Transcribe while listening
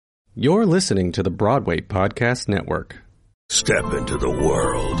You're listening to the Broadway Podcast Network. Step into the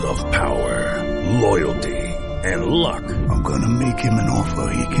world of power, loyalty, and luck. I'm gonna make him an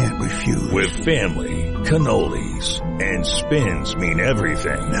offer he can't refuse. With family, cannolis, and spins mean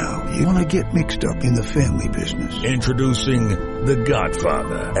everything. Now, you wanna get mixed up in the family business. Introducing The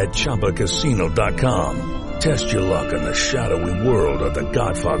Godfather at ChumbaCasino.com. Test your luck in the shadowy world of The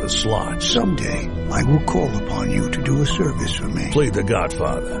Godfather slot. Someday, I will call upon you to do a service for me. Play The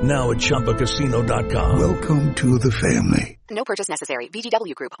Godfather now at ChumbaCasino.com. Welcome to the family. No purchase necessary.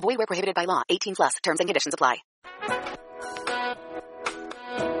 VGW Group. Void where prohibited by law. 18 plus. Terms and conditions apply.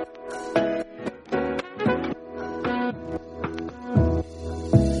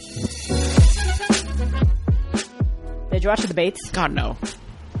 Did you watch the debates? God, no.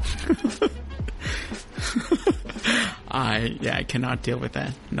 I cannot deal with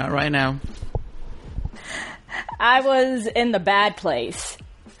that. Not right now. I was in the bad place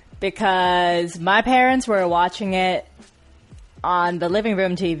because my parents were watching it on the living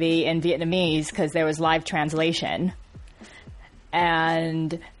room TV in Vietnamese because there was live translation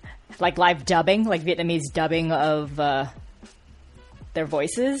and like live dubbing, like Vietnamese dubbing of their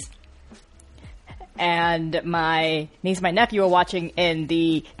voices. And my niece and my nephew were watching in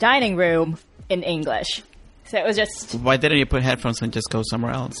the dining room in English. So it was just... Why didn't you put headphones and just go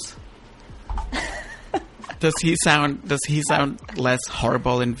somewhere else? Does he sound less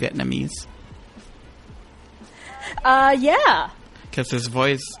horrible in Vietnamese? Yeah. Because his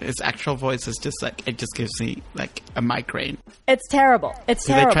actual voice is just like, it just gives me like a migraine. It's terrible. It's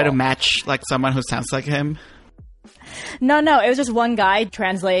Did terrible. they try to match like someone who sounds like him? No, it was just one guy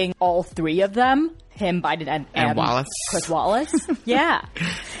translating all three of them. Him, Biden, and Wallace. Chris Wallace. Yeah.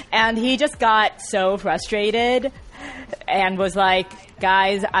 And he just got so frustrated and was like,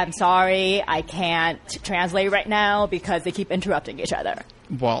 guys, I'm sorry, I can't translate right now because they keep interrupting each other.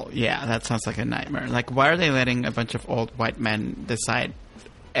 Well, yeah, that sounds like a nightmare. Like, why are they letting a bunch of old white men decide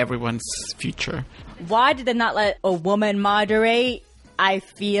everyone's future? Why did they not let a woman moderate? I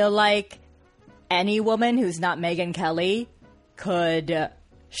feel like any woman who's not Megyn Kelly could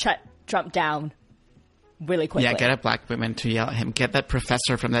shut Trump down really quickly. Yeah, get a black woman to yell at him. Get that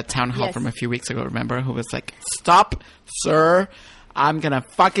professor from that town hall Yes. from a few weeks ago, remember? Who was like, stop, sir. I'm going to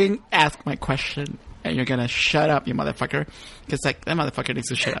fucking ask my question. And you're going to shut up, you motherfucker. Because, like, that motherfucker needs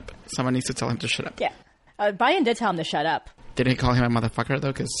to shut up. Someone needs to tell him to shut up. Yeah. Biden did tell him to shut up. Did he call him a motherfucker,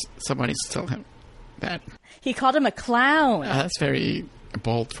 though? Because someone needs to tell him that. He called him a clown. That's very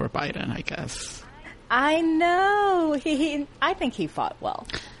bold for Biden, I guess. I know. I think he fought well.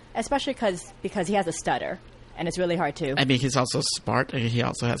 Especially because he has a stutter. And it's really hard to. I mean, he's also smart. And he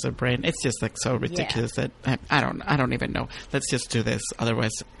also has a brain. It's just like so ridiculous that I don't even know. Let's just do this.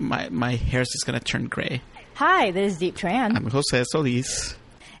 Otherwise, my hair's just gonna turn gray. Hi, this is Deep Tran. I'm Jose Solis.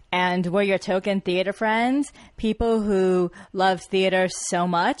 And we're your token theater friends. People who love theater so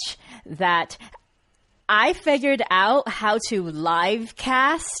much that I figured out how to live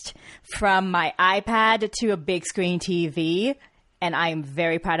cast from my iPad to a big screen TV. And I'm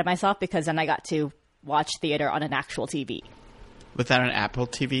very proud of myself because then I got to watch theater on an actual TV. Without an Apple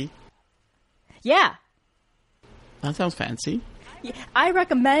TV? Yeah. That sounds fancy. I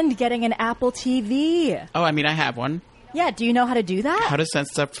recommend getting an Apple TV. Oh, I mean, I have one. Yeah, do you know how to do that? How to send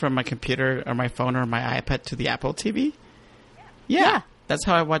stuff from my computer or my phone or my iPad to the Apple TV? Yeah. That's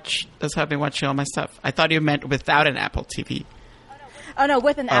how I've been watching all my stuff. I thought you meant without an Apple TV. Oh, no,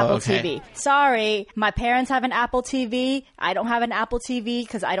 with an Apple okay. TV. Sorry, my parents have an Apple TV. I don't have an Apple TV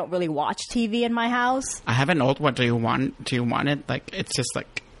because I don't really watch TV in my house. I have an old one. Do you want it? Like, it's just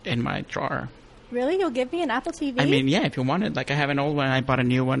like in my drawer. Really? You'll give me an Apple TV? I mean, yeah, if you want it. Like, I have an old one. I bought a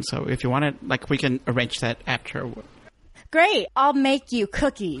new one. So if you want it, like, we can arrange that after. Great. I'll make you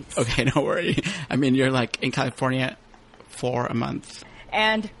cookies. Okay, don't worry. I mean, you're like in California for a month.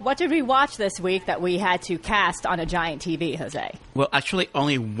 And what did we watch this week that we had to cast on a giant TV, Jose? Well, actually,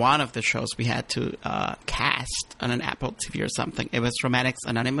 only one of the shows we had to cast on an Apple TV or something. It was Romantics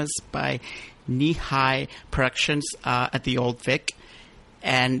Anonymous by Knee High Productions at the Old Vic.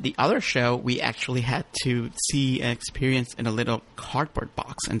 And the other show we actually had to see and experience in a little cardboard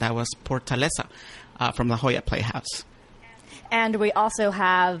box, and that was Portaleza from La Jolla Playhouse. And we also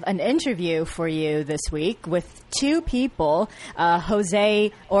have an interview for you this week with two people.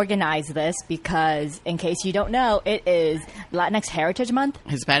 Jose organized this because, in case you don't know, it is Latinx Heritage Month.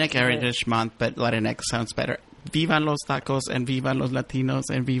 Hispanic Heritage Month, but Latinx sounds better. Vivan los tacos and vivan los latinos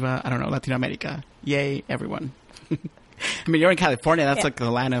and viva, I don't know, Latino America. Yay, everyone. I mean, you're in California. That's like the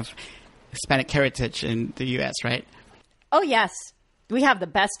land of Hispanic heritage in the U.S., right? Oh, yes. We have the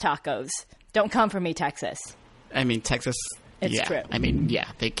best tacos. Don't come for me, Texas. I mean, Texas It's yeah, true. I mean, yeah,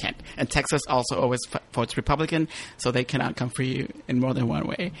 they can't. And Texas also always votes Republican, so they cannot come for you in more than one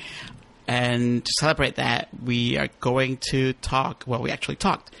way. And to celebrate that, we are going to talk, well, we actually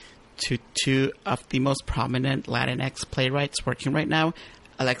talked to two of the most prominent Latinx playwrights working right now,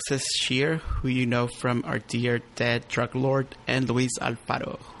 Alexis Shear, who you know from Our Dear Dead Drug Lord, and Luis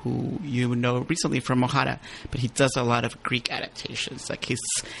Alfaro, who you know recently from Ojara, but he does a lot of Greek adaptations. Like his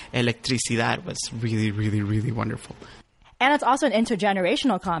Electricidad was really, really, really wonderful. And it's also an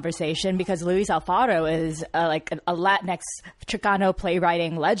intergenerational conversation because Luis Alfaro is like a Latinx Chicano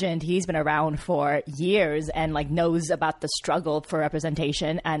playwriting legend. He's been around for years and like knows about the struggle for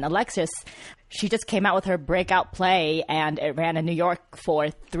representation. And Alexis, she just came out with her breakout play and it ran in New York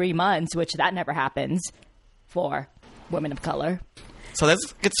for 3 months, which that never happens for women of color. So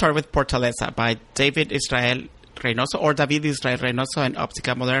let's get started with Portaleza by David Israel Reynoso, or David Israel Reynoso and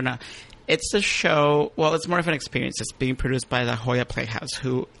Optica Moderna. It's a show, well, it's more of an experience. It's being produced by La Jolla Playhouse,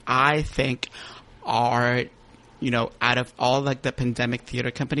 who I think are, you know, out of all like the pandemic theater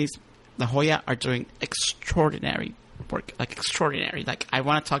companies, La Jolla are doing extraordinary work, like extraordinary. Like I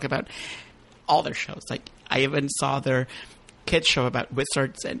want to talk about all their shows. Like I even saw their kids show about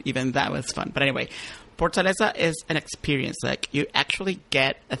wizards, and even that was fun. But anyway, Portaleza is an experience. Like you actually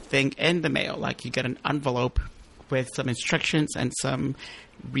get a thing in the mail. Like you get an envelope with some instructions and some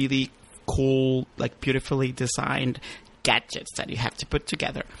really cool, like beautifully designed gadgets that you have to put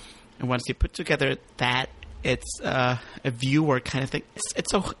together. And once you put together that, it's a viewer kind of thing.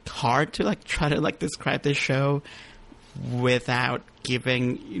 It's so hard to like try to like describe this show without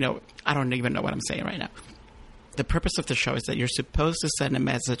giving, you know, I don't even know what I'm saying right now. The purpose of the show is that you're supposed to send a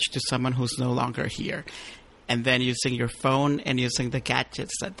message to someone who's no longer here. And then using your phone and using the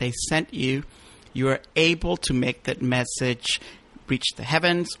gadgets that they sent you, you are able to make that message reach the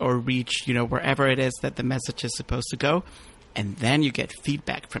heavens or reach, you know, wherever it is that the message is supposed to go. And then you get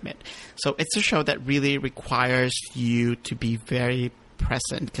feedback from it. So it's a show that really requires you to be very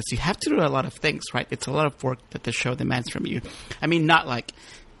present because you have to do a lot of things, right? It's a lot of work that the show demands from you. I mean, not like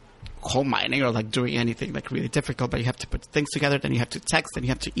coal mining or like doing anything like really difficult, but you have to put things together, then you have to text, then you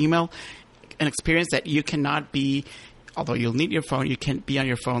have to email. An experience that you cannot be, although you'll need your phone, you can't be on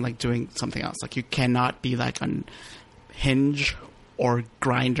your phone like doing something else. Like you cannot be like on Hinge or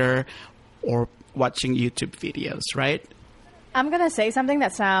Grindr or watching YouTube videos, right? I'm going to say something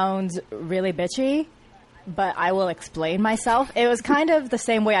that sounds really bitchy, but I will explain myself. It was kind of the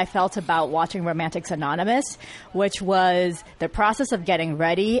same way I felt about watching Romantics Anonymous, which was the process of getting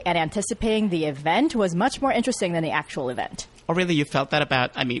ready and anticipating the event was much more interesting than the actual event. Oh, really? You felt that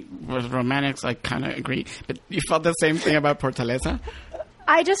about, I mean, with Romantics, I kind of agree, but you felt the same thing about Portaleza?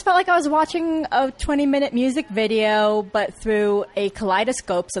 I just felt like I was watching a 20-minute music video, but through a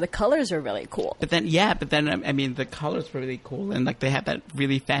kaleidoscope, so the colors are really cool. But then, I mean, the colors were really cool, and like they had that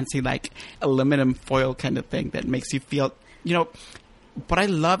really fancy, like aluminum foil kind of thing that makes you feel, you know, what I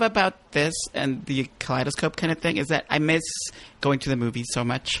love about this and the kaleidoscope kind of thing is that I miss going to the movies so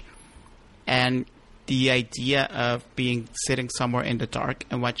much, and the idea of sitting somewhere in the dark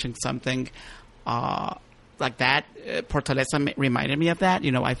and watching something, like that, Portaleza reminded me of that.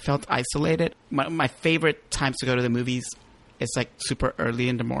 You know, I felt isolated. My favorite times to go to the movies is like super early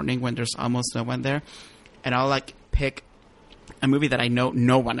in the morning when there's almost no one there. And I'll like pick a movie that I know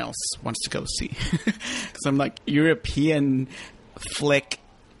no one else wants to go see. Because I'm like European flick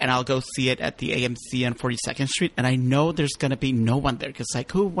and I'll go see it at the AMC on 42nd Street. And I know there's going to be no one there because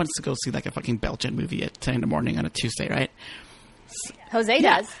like who wants to go see like a fucking Belgian movie at 10 in the morning on a Tuesday, right? Jose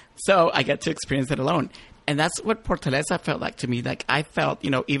does. So I get to experience it alone. And that's what Portaleza felt like to me. Like I felt,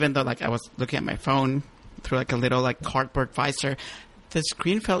 you know, even though like I was looking at my phone through like a little like cardboard visor, the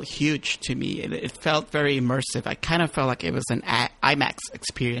screen felt huge to me. It felt very immersive. I kind of felt like it was an IMAX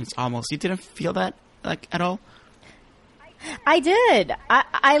experience almost. You didn't feel that like at all? I did.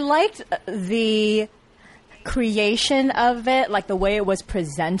 I liked the creation of it, like the way it was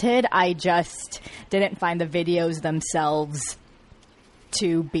presented. I just didn't find the videos themselves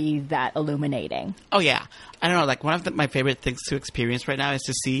to be that illuminating. Oh, yeah. I don't know. Like, one of my favorite things to experience right now is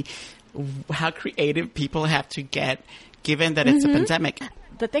to see how creative people have to get, given that it's a pandemic.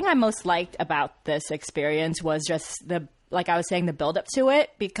 The thing I most liked about this experience was just like I was saying, the build up to it,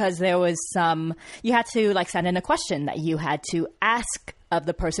 because there was you had to like send in a question that you had to ask of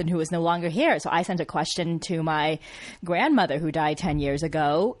the person who was no longer here. So I sent a question to my grandmother who died 10 years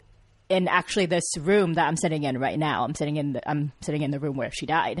ago. In actually this room that I'm sitting in right now. I'm sitting in the room where she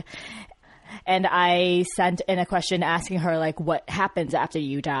died. And I sent in a question asking her, like, what happens after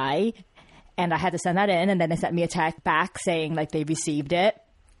you die? And I had to send that in, and then they sent me a text back saying, like, they received it.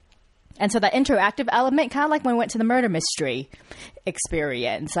 And so that interactive element, kind of like when we went to the murder mystery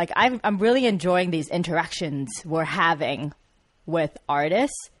experience, like I'm really enjoying these interactions we're having with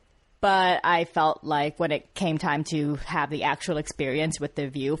artists. But I felt like when it came time to have the actual experience with the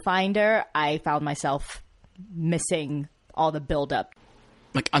viewfinder, I found myself missing all the buildup.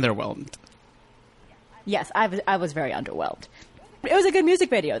 Like underwhelmed. Yes, I was very underwhelmed. It was a good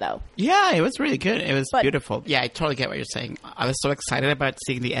music video, though. Yeah, it was really good. It was beautiful. Yeah, I totally get what you're saying. I was so excited about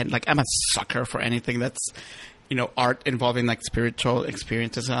seeing the end. Like, I'm a sucker for anything that's, art involving, like, spiritual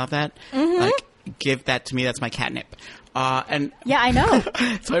experiences and all that. Mm-hmm. Like, give that to me. That's my catnip. And yeah, I know.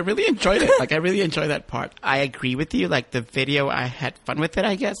 So I really enjoyed it. Like, I really enjoyed that part. I agree with you. Like, the video, I had fun with it,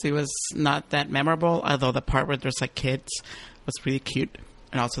 I guess. It was not that memorable, although the part where there's, like, kids was really cute.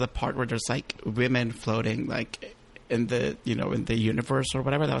 And also the part where there's, like, women floating, like, in the, in the universe or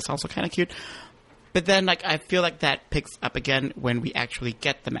whatever. That was also kind of cute. But then, like, I feel like that picks up again when we actually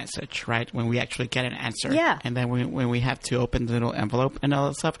get the message, right? When we actually get an answer. Yeah. And then when we have to open the little envelope and all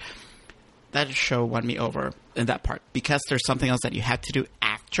that stuff. That show won me over in that part. Because there's something else that you have to do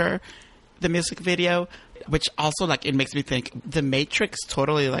after the music video, which also, like, it makes me think The Matrix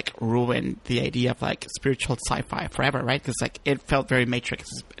totally, like, ruined the idea of, like, spiritual sci-fi forever, right? Because, like, it felt very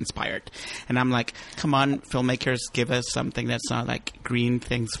Matrix-inspired. And I'm like, come on, filmmakers, give us something that's not, like, green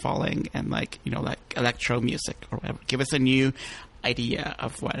things falling and, like, like electro music or whatever. Give us a new idea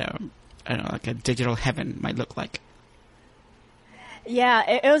of what, I don't know, like a digital heaven might look like. Yeah,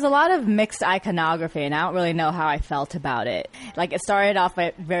 it was a lot of mixed iconography, and I don't really know how I felt about it. Like, it started off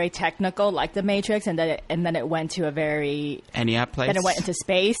very technical, like The Matrix, and then it went to a very... Enya place? Then it went into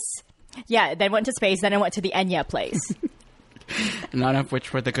space. Yeah, then it went to space, then it went to the Enya place. None of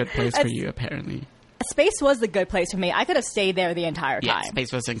which were the good place for you, apparently. Space was the good place for me. I could have stayed there the entire time. Yeah,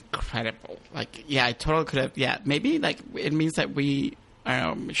 space was incredible. Like, yeah, I totally could have... Yeah, maybe, like, it means that we...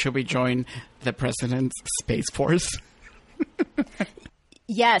 should we join the President's Space Force?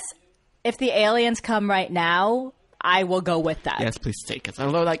 Yes. If the aliens come right now, I will go with that. Yes, please take us.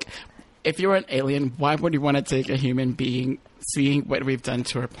 Although, like, if you were an alien, why would you want to take a human being seeing what we've done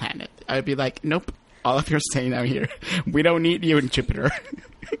to our planet? I would be like, nope, all of you are staying out here. We don't need you in Jupiter.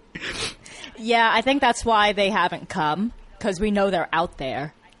 Yeah, I think that's why they haven't come, because we know they're out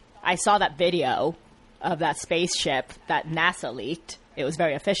there. I saw that video of that spaceship that NASA leaked. It was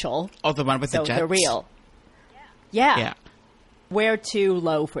very official. Oh, the one with the jets? So they're real. Yeah. Yeah. We're too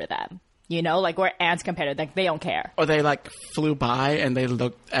low for them. Like, we're ants compared to, like, they don't care. Or they, like, flew by and they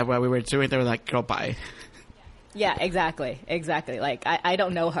looked at what we were doing. They were like, girl, bye. Yeah, exactly. Like, I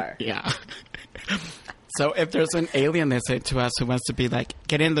don't know her. Yeah. So if there's an alien listening to us who wants to be like,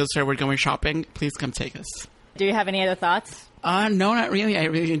 get in, loser, we're going shopping, please come take us. Do you have any other thoughts? No, not really. I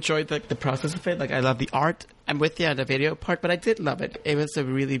really enjoyed the process of it. Like, I love the art. I'm with you on the video part, but I did love it. It was a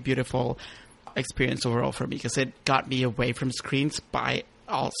really beautiful experience overall for me because it got me away from screens by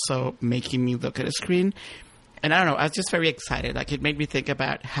also making me look at a screen. And I don't know, I was just very excited. Like, it made me think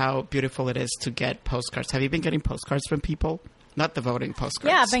about how beautiful it is to get postcards. Have you been getting postcards from people? Not the voting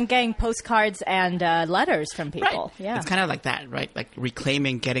postcards. Yeah, I've been getting postcards and letters from people. Right. Yeah. It's kind of like that, right? Like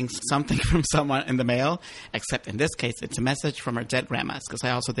reclaiming getting something from someone in the mail, except in this case, it's a message from our dead grandmas, because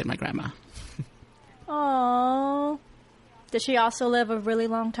I also did my grandma. Aww. Did she also live a really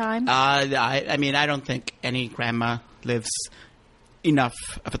long time? I mean, I don't think any grandma lives enough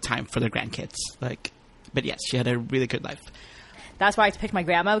of a time for their grandkids. Like, but yes, she had a really good life. That's why I picked my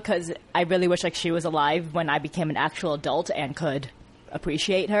grandma, because I really wish like she was alive when I became an actual adult and could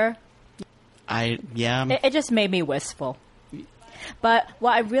appreciate her. It just made me wistful. But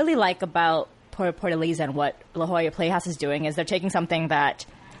what I really like about Portaliza and what La Jolla Playhouse is doing is they're taking something that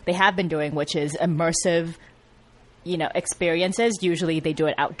they have been doing, which is immersive, experiences. Usually they do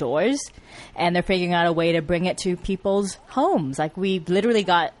it outdoors, and they're figuring out a way to bring it to people's homes. Like, we literally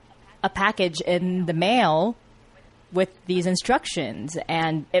got a package in the mail with these instructions,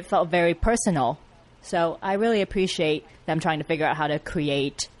 and it felt very personal. So I really appreciate them trying to figure out how to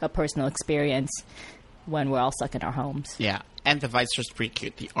create a personal experience when we're all stuck in our homes. Yeah, and the vibes are pretty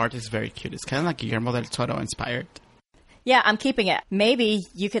cute. The art is very cute. It's kind of like Guillermo del Toro inspired. Yeah, I'm keeping it. Maybe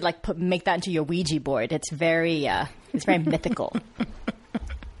you could make that into your Ouija board. It's very mythical.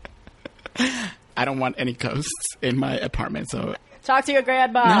 I don't want any ghosts in my apartment, so... Talk to your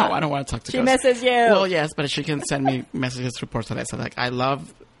grandma. No, I don't want to talk to ghosts. She misses you. Well, yes, but she can send me messages, reports, like that. Like, I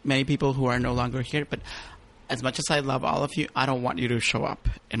love many people who are no longer here, but as much as I love all of you, I don't want you to show up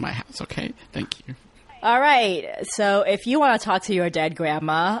in my house, okay? Thank you. All right. So if you want to talk to your dead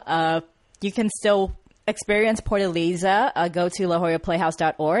grandma, you can still experience Portaliza. Go to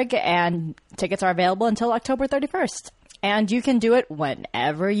lajollaplayhouse.org, and tickets are available until October 31st. and you can do it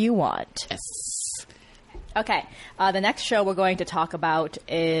whenever you want. Yes. Okay, the next show we're going to talk about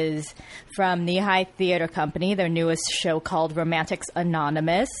is from Nihai Theater Company, their newest show called Romantics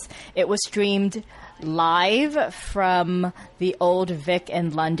Anonymous. It was streamed live from the Old Vic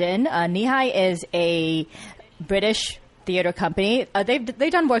in London. Nihai is a British theater company.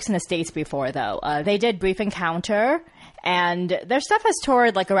 They've done works in the States before, though. They did Brief Encounter, and their stuff has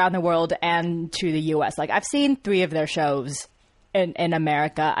toured like around the world and to the U.S. Like I've seen 3 of their shows in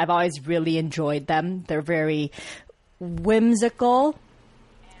America. I've always really enjoyed them. They're very whimsical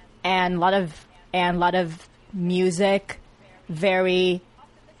and a lot of music, very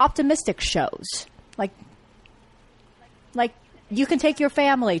optimistic shows. Like you can take your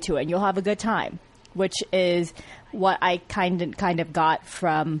family to it and you'll have a good time, which is what I kind of got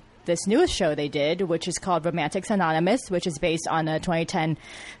from this newest show they did, which is called Romantics Anonymous, which is based on a 2010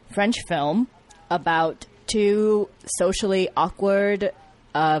 French film about 2 socially awkward,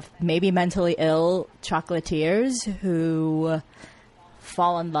 maybe mentally ill chocolatiers who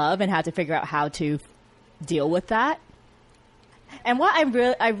fall in love and have to figure out how to deal with that. And what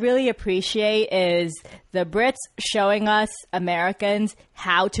I really appreciate is the Brits showing us Americans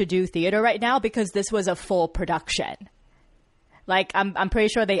how to do theater right now, because this was a full production. Like I'm pretty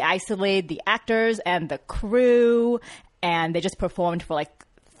sure they isolated the actors and the crew, and they just performed for like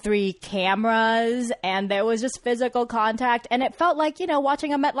 3 cameras, and there was just physical contact, and it felt like,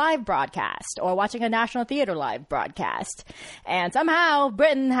 watching a Met Live broadcast or watching a National Theatre Live broadcast. And somehow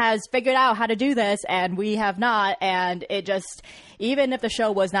Britain has figured out how to do this, and we have not, and it just, even if the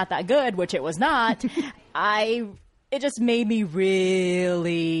show was not that good, which it was not, it just made me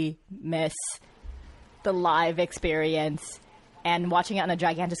really miss the live experience, and watching it on a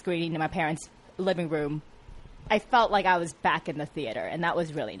gigantic screen in my parents' living room. I felt like I was back in the theater, and that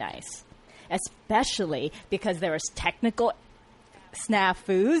was really nice. Especially because there was technical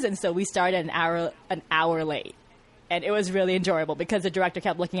snafus, and so we started an hour late. And it was really enjoyable because the director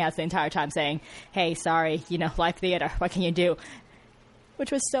kept looking at us the entire time saying, hey, sorry, live theater, what can you do?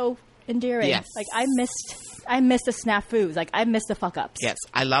 Which was so endearing. Yes. Like, I missed the snafus. Like, I missed the fuck-ups. Yes,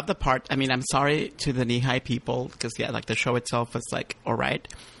 I love the part. I mean, I'm sorry to the Nihai people because, the show itself was, all right.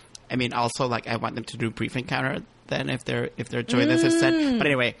 I mean, also, I want them to do Brief Encounter then if they're doing this instead. But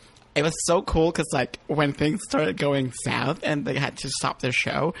anyway, it was so cool because, when things started going south and they had to stop their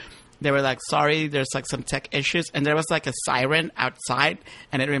show, they were like, sorry, there's, some tech issues. And there was, a siren outside,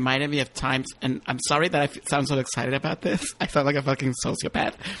 and it reminded me of times, and I'm sorry that I sound so excited about this. I sound like a fucking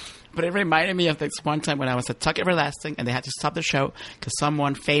sociopath. But it reminded me of this one time when I was at Tuck Everlasting and they had to stop the show because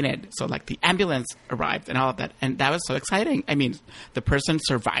someone fainted. So, the ambulance arrived and all of that. And that was so exciting. I mean, the person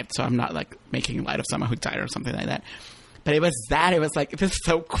survived, so I'm not, making light of someone who died or something like that. But it was that. It was, it was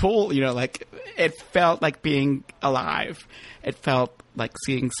so cool, it felt like being alive. It felt like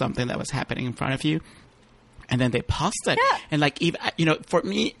seeing something that was happening in front of you. And then they paused it. Yeah. And, even, for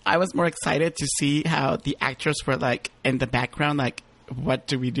me, I was more excited to see how the actors were, in the background, what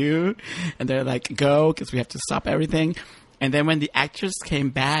do we do? And they're like, go, because we have to stop everything. And then when the actors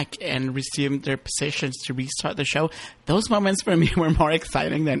came back and resumed their positions to restart the show, those moments for me were more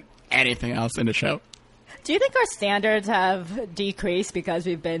exciting than anything else in the show. Do you think our standards have decreased because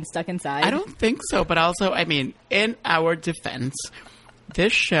we've been stuck inside? I don't think so. But also, I mean, in our defense,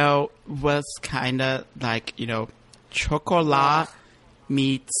 this show was kind of Chocolat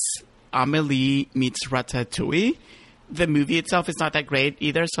meets Amélie meets Ratatouille. The movie itself is not that great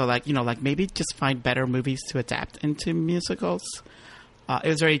either. So, maybe just find better movies to adapt into musicals. It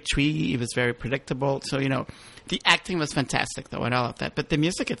was very twee. It was very predictable. So, the acting was fantastic, though, and all of that. But the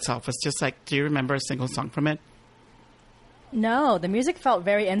music itself was just do you remember a single song from it? No, the music felt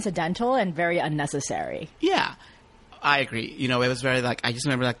very incidental and very unnecessary. Yeah, I agree. It was very, I just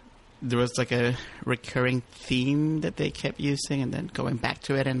remember, there was, a recurring theme that they kept using and then going back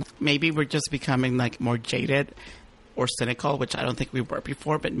to it. And maybe we're just becoming, more jaded or cynical, which I don't think we were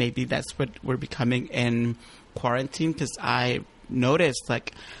before, but maybe that's what we're becoming in quarantine, because I noticed a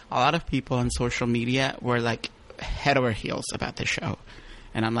lot of people on social media were head over heels about the show,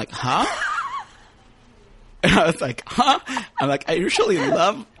 and I'm like, huh? And I was like, huh? I'm like, I usually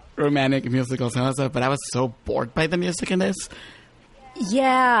love romantic musicals and all that stuff, but I was so bored by the music in this.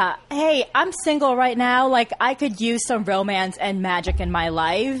 Yeah. Hey, I'm single right now. I could use some romance and magic in my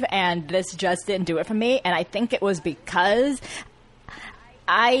life, and this just didn't do it for me. And I think it was because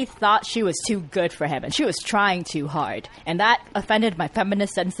I thought she was too good for him, and she was trying too hard. And that offended my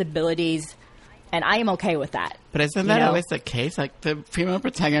feminist sensibilities, and I am okay with that. But isn't that always the case? The female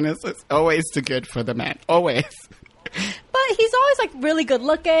protagonist is always too good for the man. Always. But he's always, really good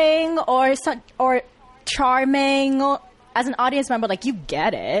looking or charming as an audience member, like, you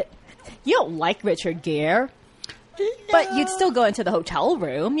get it. You don't like Richard Gere, but you'd still go into the hotel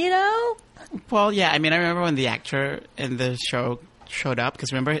room, you know? Well, yeah, I mean, I remember when the actor in the show showed up,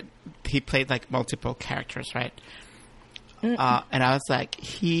 because remember, he played, like, multiple characters, right? And I was like,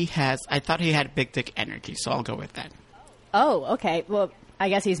 I thought he had big dick energy, so I'll go with that. Oh, okay. Well, I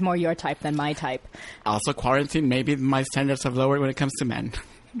guess he's more your type than my type. Also, quarantine, maybe my standards have lowered when it comes to men.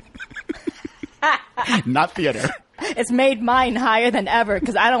 Not theater. It's made mine higher than ever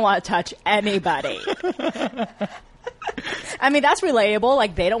because I don't want to touch anybody. I mean, that's relatable.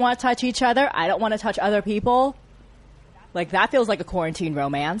 Like, they don't want to touch each other. I don't want to touch other people. Like, that feels like a quarantine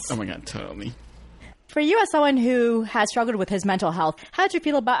romance. Oh my God, totally. For you, as someone who has struggled with his mental health, how did you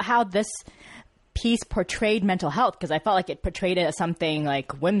feel about how this piece portrayed mental health? Because I felt like it portrayed it as something,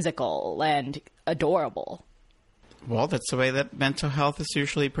 like, whimsical and adorable. Well, that's the way that mental health is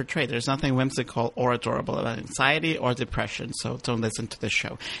usually portrayed. There's nothing whimsical or adorable about anxiety or depression, so don't listen to the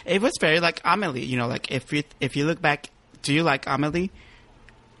show. It was very like Amélie, you know, like if you look back, do you like Amélie?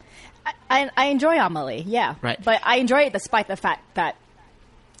 I enjoy Amélie, yeah. Right. But I enjoy it despite the fact that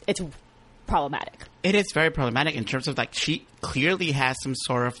it's problematic. It is very problematic in terms of, like, she clearly has some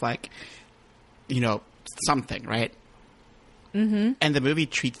sort of, like, you know, something, right? Mm-hmm. And the movie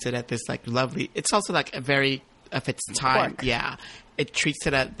treats it at this, like, lovely... It's also, like, a very... of its time. Quirk. Yeah. It treats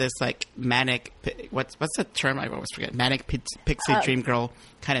it at this, like, manic... What's the term? I always forget. Manic pixie dream girl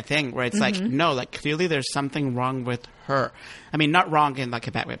kind of thing, where it's like, no, like, clearly there's something wrong with her. I mean, not wrong in, like,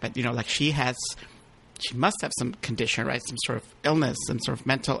 a bad way, but, you know, like, she must have some condition, right? Some sort of illness, some sort of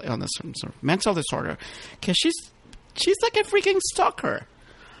mental illness, some sort of mental disorder. Because she's like a freaking stalker.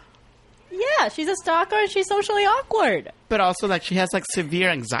 Yeah, she's a stalker and she's socially awkward. But also, like, she has, like, severe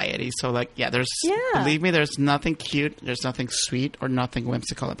anxiety. So, like, believe me, there's nothing cute, there's nothing sweet, or nothing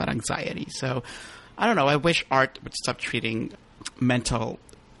whimsical about anxiety. So, I don't know. I wish art would stop treating mental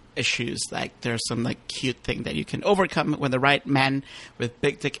issues like there's some, like, cute thing that you can overcome when the right man with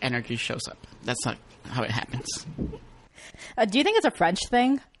big dick energy shows up. That's not how it happens. Do you think it's a French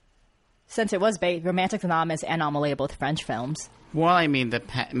thing? Since it was Romantic Anonymous and Amélie are both French films. Well, I mean, the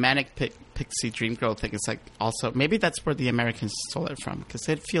manic pixie dream girl thing is, like, also... Maybe that's where the Americans stole it from, because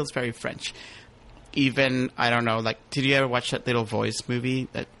it feels very French. Even, I don't know, like... Did you ever watch that Little Voice movie,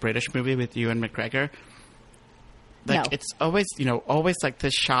 that British movie with Ewan McGregor? Like, no. It's always, you know, like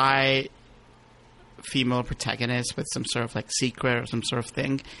this shy female protagonist with some sort of, like, secret or some sort of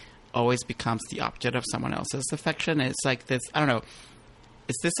thing always becomes the object of someone else's affection. And it's like this, I don't know,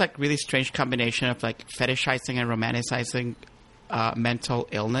 it's this, like, really strange combination of, like, fetishizing and romanticizing mental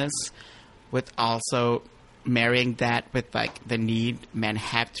illness with also marrying that with, like, the need men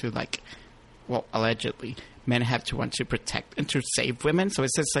have to, like, well, allegedly, men have to want to protect and to save women. So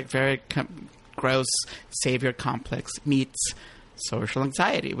it's this, like, very gross savior complex meets social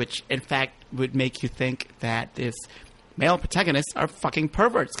anxiety, which, in fact, would make you think that this male protagonists are fucking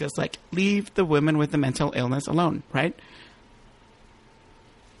perverts because, like, leave the women with the mental illness alone, right?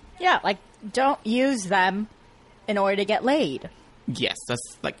 Yeah, like, don't use them in order to get laid. Yes,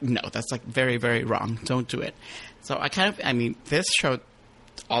 that's, like, no, that's, like, very, very wrong. Don't do it. So I mean, this show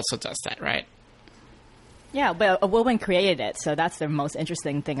also does that, right? Yeah, but a woman created it, so that's the most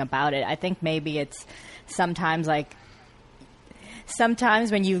interesting thing about it. I think maybe it's sometimes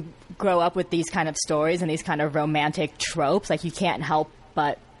when you grow up with these kind of stories and these kind of romantic tropes, like, you can't help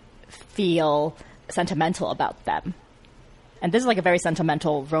but feel sentimental about them. And this is, like, a very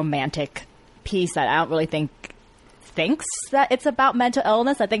sentimental, romantic piece that I don't really think thinks that it's about mental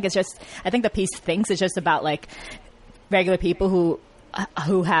illness. I think the piece thinks it's just about, like, regular people who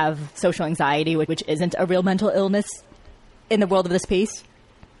have social anxiety, which isn't a real mental illness in the world of this piece.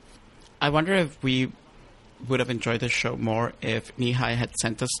 I wonder if we would have enjoyed the show more if Nihai had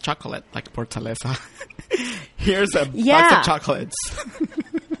sent us chocolate, like Portaleza. Here's a box of chocolates.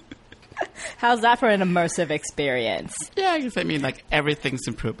 How's that for an immersive experience? Yeah, I mean, like, everything's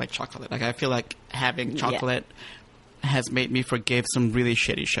improved by chocolate. Like, I feel like having chocolate has made me forgive some really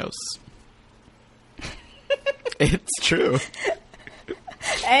shitty shows. It's true.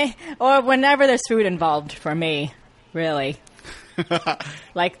 Or whenever there's food involved for me, really.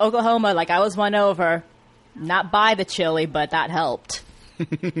 Like Oklahoma, like, I was won over. Not by the chili, but that helped.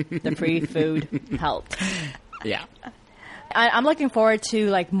 The free food helped. Yeah. I'm looking forward to,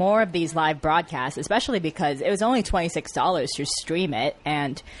 like, more of these live broadcasts, especially because it was only $26 to stream it,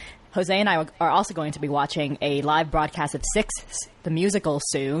 and Jose and I are also going to be watching a live broadcast of Six, the musical,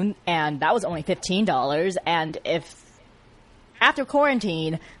 soon, and that was only $15, and if after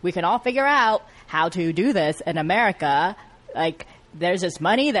quarantine we can all figure out how to do this in America, like, there's this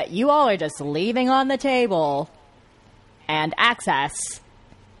money that you all are just leaving on the table. and access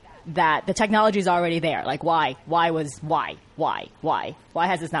that the technology is already there. Like, why has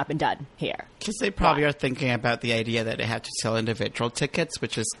this not been done here? Because they probably are thinking about the idea that they have to sell individual tickets,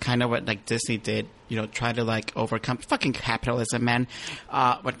 which is kind of what like Disney did, try to like overcome fucking capitalism, man.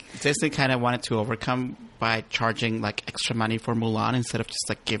 What Disney kind of wanted to overcome by charging like extra money for Mulan instead of just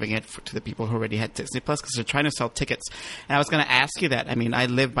like giving it to the people who already had Disney Plus, because they're trying to sell tickets. And I was going to ask you that. I mean, I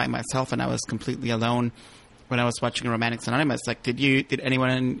live by myself and I was completely alone when I was watching Romantics Anonymous. Like, did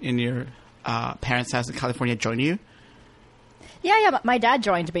anyone in your parents' house in California join you? Yeah. My dad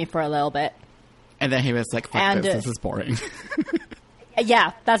joined me for a little bit. And then he was like, fuck this is boring.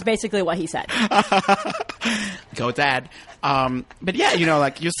 Yeah, that's basically what he said. Go Dad. But yeah,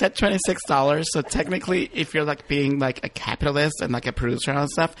 like you said $26. So technically, if you're like being like a capitalist and like a producer and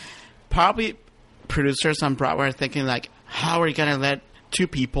stuff, probably producers on Broadway are thinking like, how are you going to let two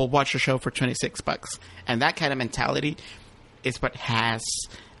people watch a show for $26? And that kind of mentality is what has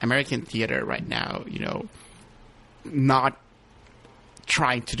American theater right now, not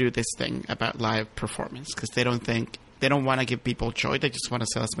trying to do this thing about live performance, because they don't want to give people joy. They just want to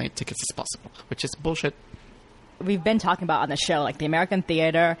sell as many tickets as possible, which is bullshit. We've been talking about on the show, like the American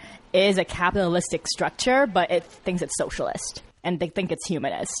theater is a capitalistic structure, but it thinks it's socialist, and they think it's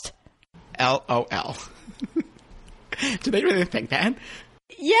humanist. LOL. Do they really think that?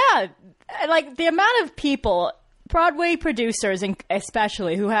 Yeah. Like, the amount of people, Broadway producers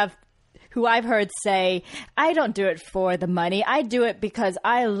especially, who I've heard say, I don't do it for the money. I do it because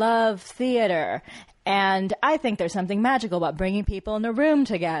I love theater. And I think there's something magical about bringing people in a room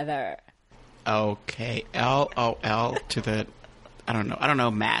together. Okay. LOL to the... I don't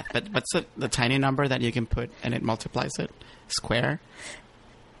know math, but what's the tiny number that you can put and it multiplies it? Square?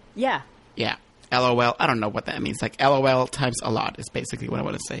 Yeah. Yeah. LOL. I don't know what that means. Like, LOL times a lot is basically what I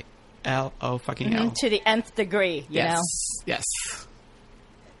want to say. L-O fucking L. To the nth degree, you know? Yes.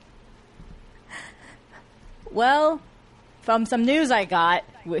 Well, from some news I got,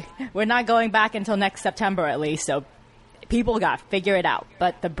 we're not going back until next September at least, so people got to figure it out.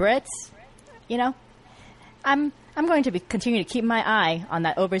 But the Brits, I'm going to continue to keep my eye on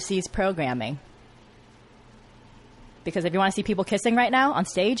that overseas programming. Because if you want to see people kissing right now on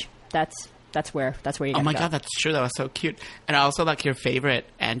stage, that's where you're going to go. Oh my God, that's true. That was so cute. And I also like your favorite,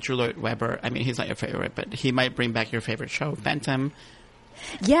 Andrew Lloyd Webber. I mean, he's not your favorite, but he might bring back your favorite show, Phantom.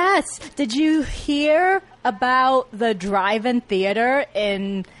 Yes. Did you hear about the drive-in theater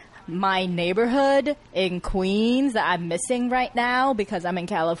in my neighborhood in Queens that I'm missing right now because I'm in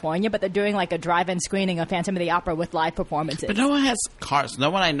California? But they're doing like a drive-in screening of Phantom of the Opera with live performances. But no one has cars.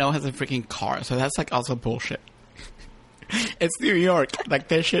 No one I know has a freaking car. So that's like also bullshit. It's New York. Like,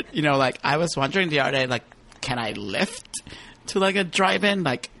 they should, like, I was wondering the other day, like, can I Lyft to, like, a drive-in?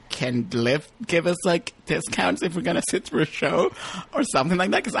 Like, can Lyft give us, like, discounts if we're going to sit through a show or something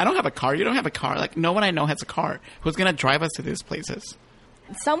like that? Because I don't have a car. You don't have a car. Like, no one I know has a car. Who's going to drive us to these places?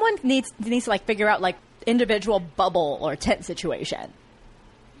 Someone needs to, like, figure out, like, individual bubble or tent situation.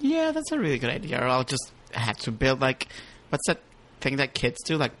 Yeah, that's a really good idea. Or I'll just have to build, like, what's that thing that kids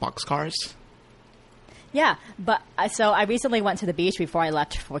do? Like, boxcars? Yeah, but so I recently went to the beach before I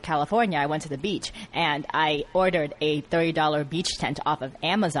left for California. I went to the beach, and I ordered a $30 beach tent off of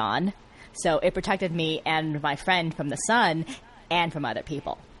Amazon, so it protected me and my friend from the sun and from other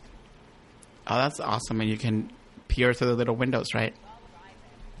people. Oh, that's awesome, and you can peer through the little windows, right?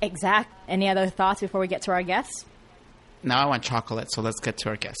 Exact. Any other thoughts before we get to our guests? Now I want chocolate, so let's get to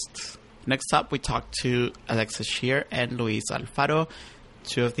our guests. Next up, we talk to Alexis Shear and Luis Alfaro,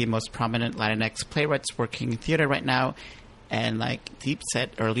 two of the most prominent Latinx playwrights working in theater right now. And like Deep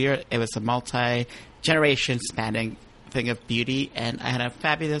said earlier, it was a multi-generation spanning thing of beauty, and I had a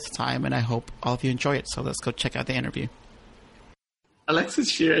fabulous time, and I hope all of you enjoy it. So let's go check out the interview. Alexis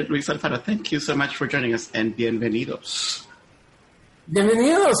Shear and Luis Alfaro, thank you so much for joining us, and bienvenidos.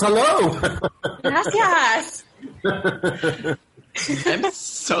 Bienvenidos, hello. Gracias. I'm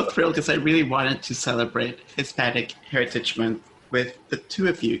so thrilled because I really wanted to celebrate Hispanic Heritage Month with the two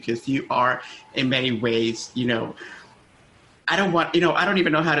of you, because you are in many ways, I don't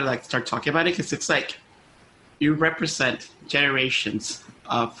even know how to like start talking about it, because it's like you represent generations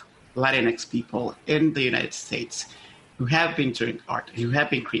of Latinx people in the United States who have been doing art, who have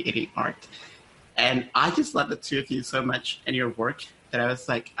been creating art. And I just love the two of you so much and your work that I was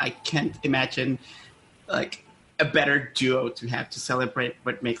like, I can't imagine like a better duo to have to celebrate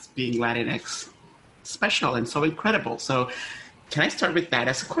what makes being Latinx special and so incredible. So can I start with that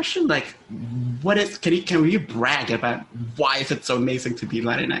as a question? Like, can you brag about why is it so amazing to be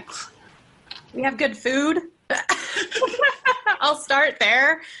Latinx? We have good food. I'll start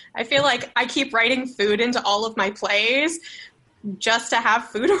there. I feel like I keep writing food into all of my plays just to have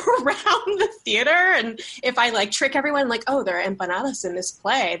food around the theater. And if I like trick everyone, like, oh, there are empanadas in this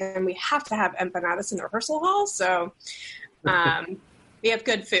play, then we have to have empanadas in the rehearsal hall. So we have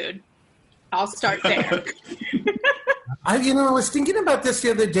good food. I'll start there. I was thinking about this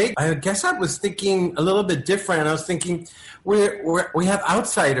the other day. I guess I was thinking a little bit different. I was thinking we have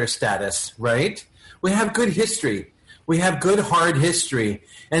outsider status, right? We have good history. We have good, hard history.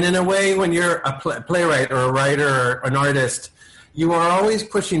 And in a way, when you're a playwright or a writer or an artist, you are always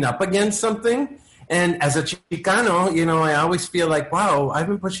pushing up against something. And as a Chicano, I always feel like, wow, I've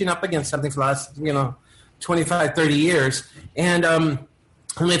been pushing up against something for the last, 25, 30 years. And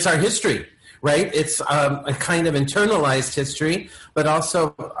it's our history. Right? It's a kind of internalized history, but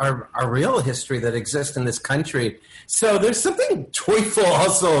also our real history that exists in this country. So there's something joyful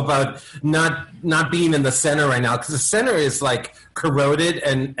also about not being in the center right now, because the center is like corroded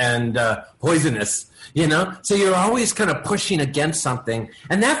and poisonous, So you're always kind of pushing against something,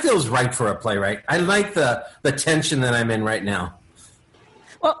 and that feels right for a playwright. I like the tension that I'm in right now.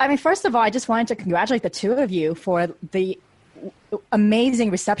 Well, I mean, first of all, I just wanted to congratulate the two of you for the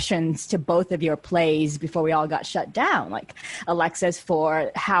amazing receptions to both of your plays before we all got shut down. Like Alexis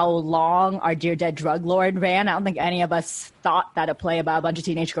for how long Our Dear Dead Drug Lord ran. I don't think any of us thought that a play about a bunch of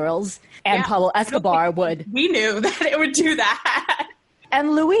teenage girls and Pablo Escobar would. We knew that it would do that.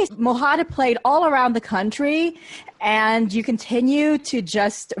 And Luis, Mojada played all around the country, and you continue to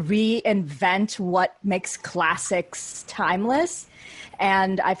just reinvent what makes classics timeless.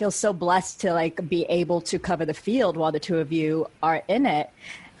 And I feel so blessed to be able to cover the field while the two of you are in it.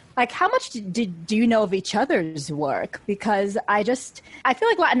 Like, how much do you know of each other's work? Because I feel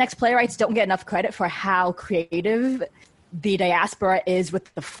like Latinx playwrights don't get enough credit for how creative the diaspora is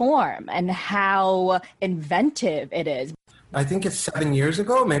with the form and how inventive it is. I think it's 7 years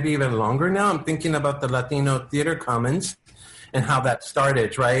ago, maybe even longer now. I'm thinking about the Latino Theater Commons and how that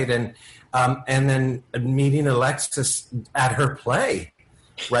started, right? And then meeting Alexis at her play,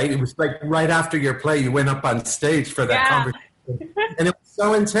 right? It was like right after your play, you went up on stage for that conversation. And it was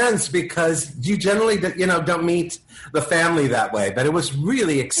so intense because you generally, don't meet the family that way. But it was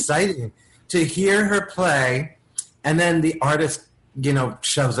really exciting to hear her play, and then the artist,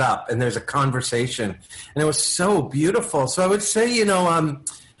 shows up and there's a conversation. And it was so beautiful. So I would say,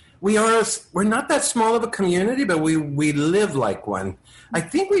 we're not that small of a community, but we live like one. I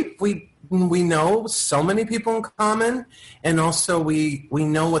think we know so many people in common, and also we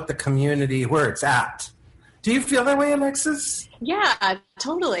know what the community, where it's at. Do you feel that way, Alexis? Yeah,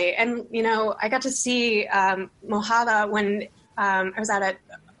 totally. And, I got to see Mojada when I was at an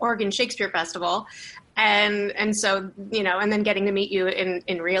Oregon Shakespeare Festival. And so, and then getting to meet you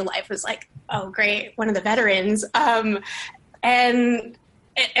in real life was like, oh, great, one of the veterans. And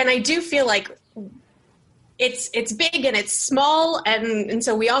I do feel like it's big and it's small, and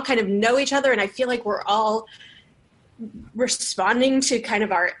so we all kind of know each other, and I feel like we're all responding to kind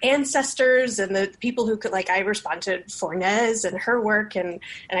of our ancestors and the people who could, I respond to Fornés and her work, and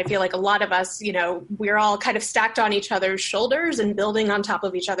I feel like a lot of us, we're all kind of stacked on each other's shoulders and building on top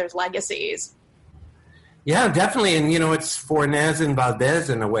of each other's legacies. Yeah, definitely. And, it's Fornés and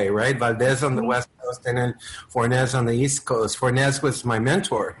Valdez in a way, right? Valdez on the West Coast and then Fornés on the East Coast. Fornés was my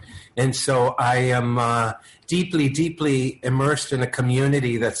mentor. And so I am deeply, deeply immersed in a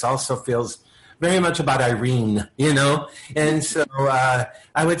community that also feels very much about Irene, And so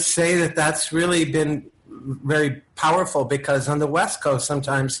I would say that that's really been very powerful, because on the West Coast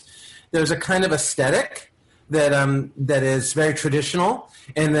sometimes there's a kind of aesthetic that is very traditional.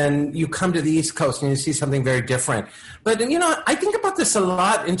 And then you come to the East Coast and you see something very different. But, I think about this a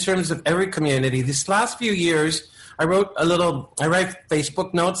lot in terms of every community. These last few years, I write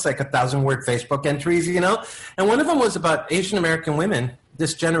Facebook notes, like 1,000-word Facebook entries, And one of them was about Asian American women,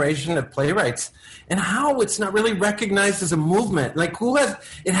 this generation of playwrights, and how it's not really recognized as a movement.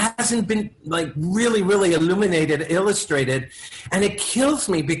 It hasn't been, really, really illuminated, illustrated. And it kills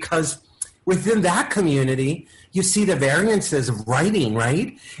me because within that community, you see the variances of writing,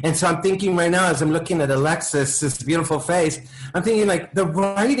 right? And so I'm thinking right now, as I'm looking at Alexis, this beautiful face, I'm thinking the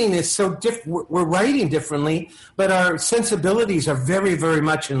writing is so different. We're writing differently, but our sensibilities are very, very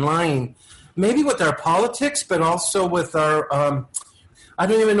much in line, maybe with our politics, but also with our, I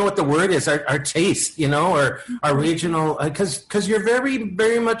don't even know what the word is, our taste, or our regional, because you're very,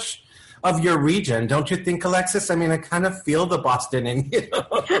 very much of your region, don't you think, Alexis? I mean, I kind of feel the Boston in you.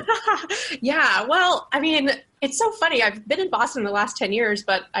 Yeah, well, I mean, it's so funny. I've been in Boston the last 10 years,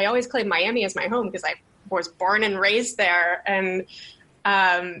 but I always claim Miami as my home because I was born and raised there. And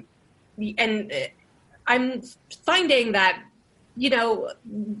I'm finding that the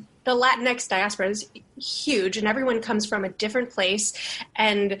Latinx diaspora is huge, and everyone comes from a different place,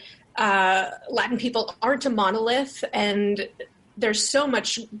 and Latin people aren't a monolith, and there's so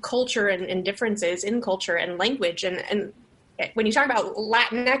much culture and differences in culture and language, and when you talk about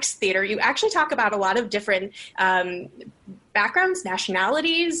Latinx theater, you actually talk about a lot of different backgrounds,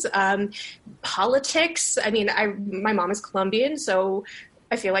 nationalities, politics. I mean, my mom is Colombian, so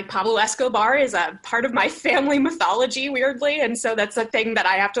I feel like Pablo Escobar is a part of my family mythology, weirdly, and so that's a thing that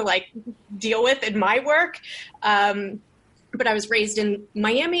I have to deal with in my work. But I was raised in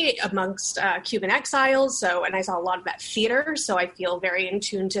Miami amongst Cuban exiles, and I saw a lot of that theater, so I feel very in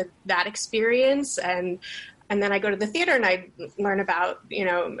tune to that experience. And then I go to the theater and I learn about,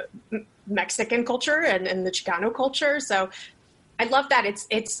 Mexican culture and the Chicano culture. So I love that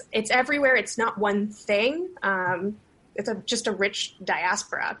it's everywhere. It's not one thing. It's just a rich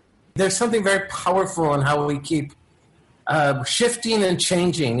diaspora. There's something very powerful in how we keep shifting and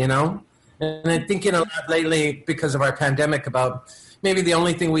changing, And I'm thinking a lot lately because of our pandemic about maybe the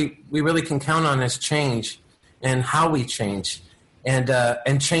only thing we really can count on is change and how we change.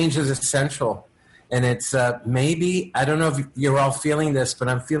 And change is essential. And it's maybe, I don't know if you're all feeling this, but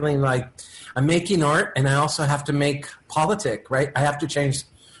I'm feeling like I'm making art and I also have to make politic, right? I have to change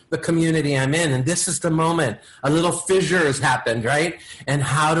the community I'm in. And this is the moment. A little fissure has happened, right? And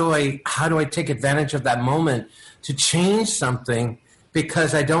how do I take advantage of that moment to change something,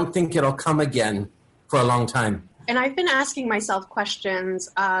 because I don't think it'll come again for a long time. And I've been asking myself questions.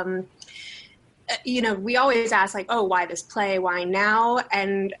 We always ask why this play? Why now?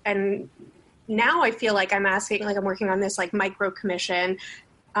 And now I feel like I'm asking, I'm working on this micro commission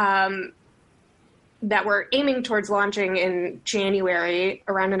that we're aiming towards launching in January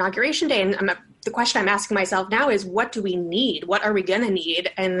around Inauguration Day. And the question I'm asking myself now is, what do we need? What are we going to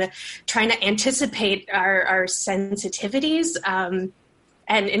need? And trying to anticipate our sensitivities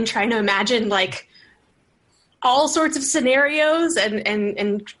and trying to imagine all sorts of scenarios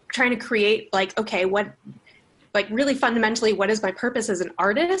and trying to create really fundamentally, what is my purpose as an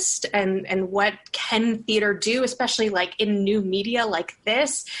artist, and what can theater do, especially in new media like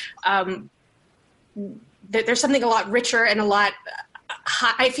this. There's something a lot richer and a lot,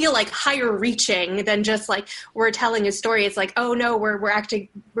 I feel higher reaching than just we're telling a story. It's oh no,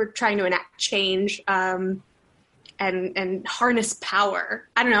 we're trying to enact change and harness power.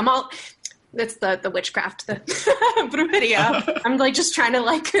 I don't know. That's the witchcraft, the brujeria. I'm just trying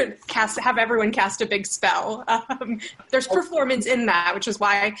to have everyone cast a big spell. There's performance in that, which is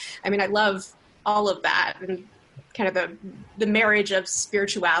why, I love all of that, and kind of the marriage of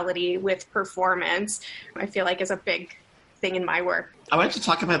spirituality with performance, I feel is a big thing in my work. I wanted to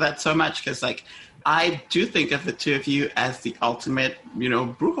talk about that so much because I do think of the two of you as the ultimate,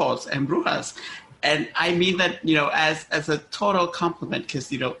 brujos and brujas. And I mean that, as a total compliment,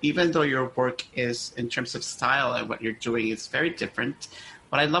 because, even though your work is, in terms of style and what you're doing, is very different,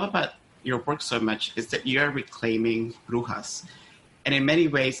 what I love about your work so much is that you are reclaiming brujas. And in many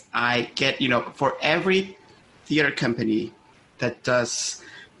ways, I get, for every theater company that does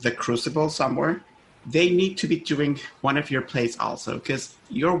The Crucible somewhere, they need to be doing one of your plays also, because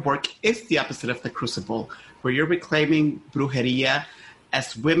your work is the opposite of The Crucible, where you're reclaiming brujeria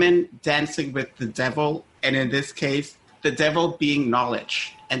as women dancing with the devil, and in this case, the devil being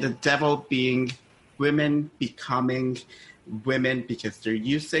knowledge, and the devil being women becoming women because they're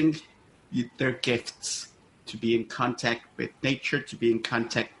using their gifts to be in contact with nature, to be in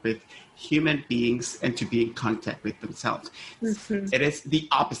contact with human beings, and to be in contact with themselves. Mm-hmm. It is the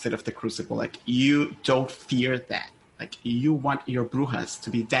opposite of The Crucible. You don't fear that. You want your brujas to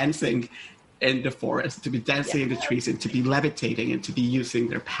be dancing in the forest, to be dancing in the trees, and to be levitating, and to be using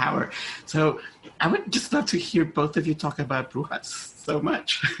their power. So I would just love to hear both of you talk about brujas so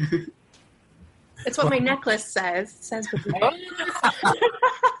much. It's what my necklace says. It says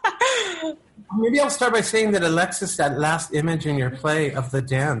Maybe I'll start by saying that, Alexis, that last image in your play of the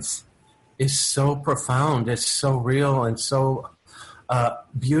dance is so profound. It's so real and so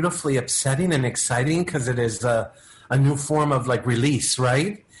beautifully upsetting and exciting, because it is a new form of release,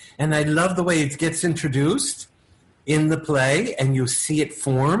 right? And I love the way it gets introduced in the play, and you see it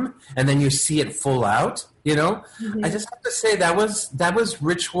form, and then you see it full out. Mm-hmm. I just have to say that was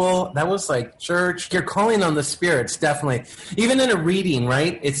ritual. That was church. You're calling on the spirits, definitely. Even in a reading,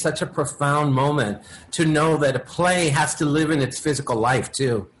 right? It's such a profound moment to know that a play has to live in its physical life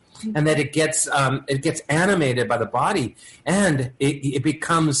too, and that it gets animated by the body, and it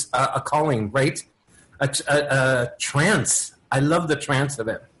becomes a calling, right? A trance. I love the trance of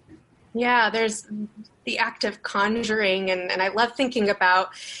it. Yeah, there's the act of conjuring, and I love thinking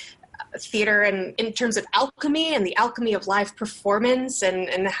about theater and in terms of alchemy and the alchemy of live performance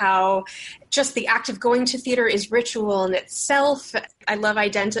and how just the act of going to theater is ritual in itself. I love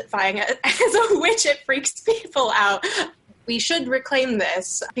identifying it as a witch. It freaks people out. We should reclaim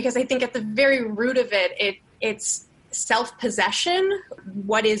this because I think at the very root of it's self-possession.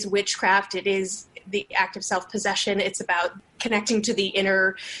 What is witchcraft? It is the act of self-possession. It's about connecting to the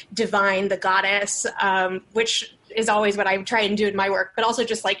inner divine, the goddess, which is always what I try and do in my work, but also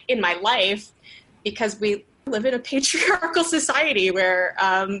just like in my life, because we live in a patriarchal society where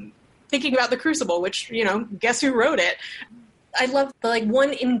thinking about the Crucible, which, guess who wrote it? I love the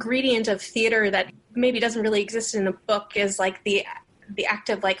one ingredient of theater that maybe doesn't really exist in a book is like the act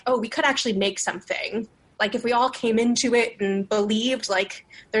of we could actually make something. Like if we all came into it and believed,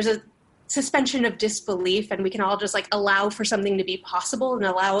 there's a suspension of disbelief and we can all just allow for something to be possible and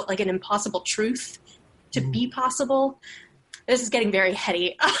allow an impossible truth to be possible. This is getting very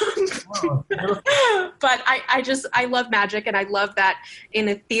heady. But I love magic, and I love that in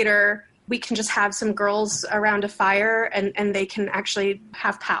a theater we can just have some girls around a fire and they can actually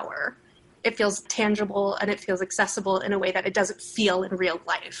have power. It feels tangible and it feels accessible in a way that it doesn't feel in real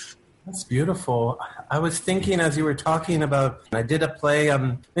life. That's beautiful. I was thinking as you were talking about, I did a play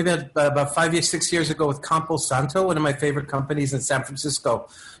maybe about 5 or 6 years ago with Campo Santo, one of my favorite companies in San Francisco,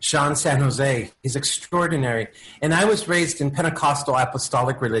 Sean San Jose. He's extraordinary. And I was raised in Pentecostal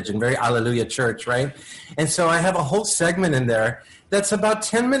apostolic religion, very Alleluia church, right? And so I have a whole segment in there that's about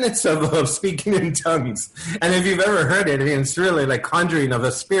 10 minutes of speaking in tongues. And if you've ever heard it, it's really like conjuring of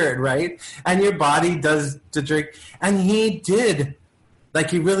a spirit, right? And your body does the drink. And he did.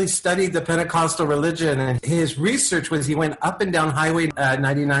 He really studied the Pentecostal religion, and his research was he went up and down Highway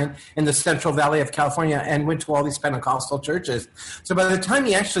 99 in the Central Valley of California and went to all these Pentecostal churches. So by the time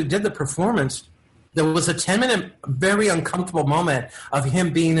he actually did the performance, there was a 10-minute, very uncomfortable moment of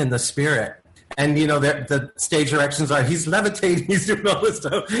him being in the spirit. And, the stage directions are, he's levitating, he's doing all this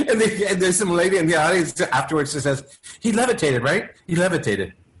stuff. And there's some lady in the audience afterwards that says, he levitated, right? He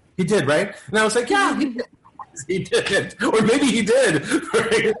levitated. He did, right? And I was like, yeah, he did. He didn't, or maybe he did,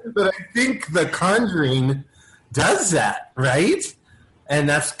 right? But I think The Conjuring does that, right? And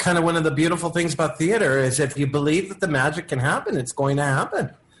that's kind of one of the beautiful things about theater is if you believe that the magic can happen, it's going to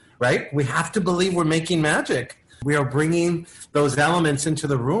happen, right? We have to believe we're making magic. We are bringing those elements into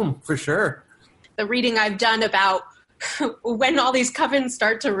the room for sure. The reading I've done about when all these covens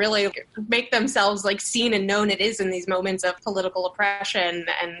start to really make themselves seen and known, it is in these moments of political oppression,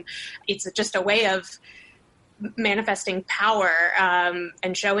 and it's just a way of manifesting power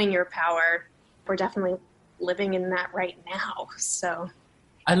and showing your power. We're definitely living in that right now. So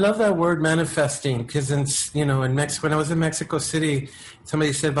I love that word manifesting because in Mexico, when I was in Mexico City,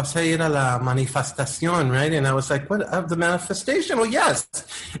 somebody said, "Vas a ir a la manifestación," right? And I was like, "What, of the manifestation?" Well, yes.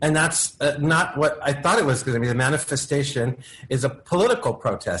 And that's not what I thought it was going to be. The manifestation is a political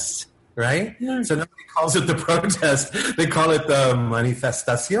protest. Right? Yeah. So nobody calls it the protest. They call it the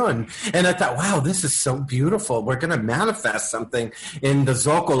manifestación. And I thought, wow, this is so beautiful. We're going to manifest something in the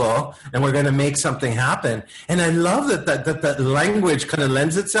Zócalo, and we're going to make something happen. And I love that language kind of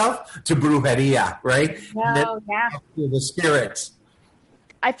lends itself to brujeria, right? Oh, yeah. To the spirits.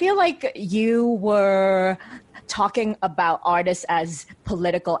 I feel like you were talking about artists as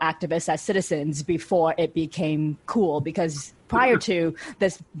political activists, as citizens, before it became cool, because prior to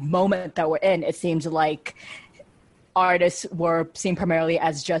this moment that we're in, it seems like artists were seen primarily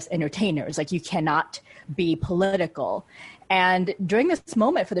as just entertainers. You cannot be political. And during this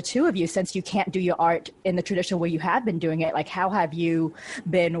moment for the two of you, since you can't do your art in the tradition where you have been doing it, how have you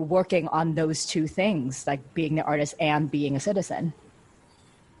been working on those two things, being the artist and being a citizen?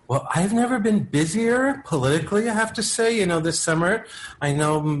 Well, I've never been busier politically, I have to say. This summer, I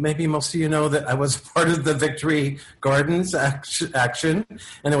know maybe most of you know that I was part of the Victory Gardens action,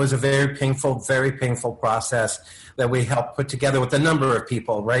 and it was a very painful process that we helped put together with a number of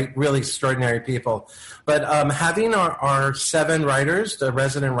people, right? Really extraordinary people. But having our 7 writers, the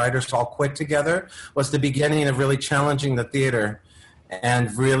resident writers, all quit together was the beginning of really challenging the theater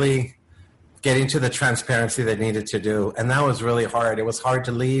and really getting to the transparency they needed to do. And that was really hard. It was hard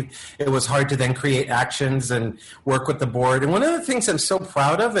to leave. It was hard to then create actions and work with the board. And one of the things I'm so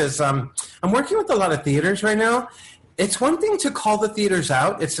proud of is I'm working with a lot of theaters right now. It's one thing to call the theaters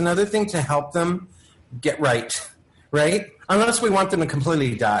out. It's another thing to help them get right? Unless we want them to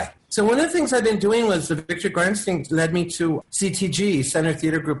completely die. So one of the things I've been doing was the Victor Gardens thing led me to CTG, Center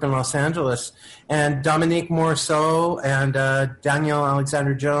Theater Group in Los Angeles, and Dominique Morisseau and Daniel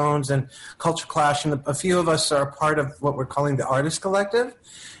Alexander Jones and Culture Clash, and a few of us are part of what we're calling the Artist Collective.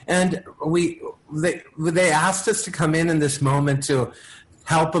 And they asked us to come in this moment to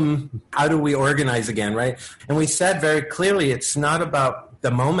help them. How do we organize again, right? And we said very clearly, it's not about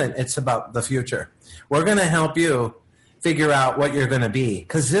the moment, it's about the future. We're going to help you figure out what you're going to be,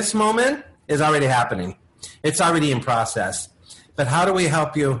 because this moment is already happening. It's already in process. But how do we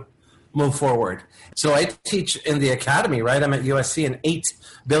help you move forward? So I teach in the academy, right? I'm at USC, an $8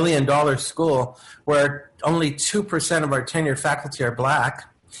 billion school where only 2% of our tenured faculty are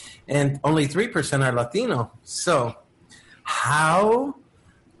Black and only 3% are Latino. So how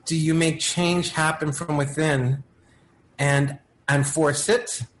do you make change happen from within and force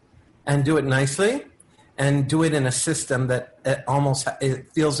it and do it nicely and do it in a system that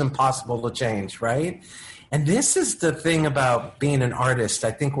it feels impossible to change, right? And this is the thing about being an artist.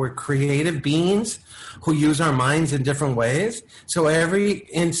 I think we're creative beings who use our minds in different ways. So every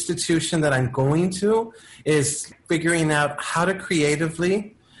institution that I'm going to is figuring out how to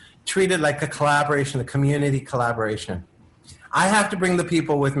creatively treat it like a collaboration, a community collaboration. I have to bring the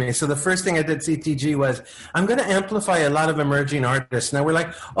people with me. So the first thing I did at CTG was, I'm going to amplify a lot of emerging artists. Now we're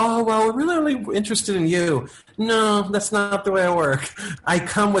like, oh, well, we're really only interested in you. No, that's not the way I work. I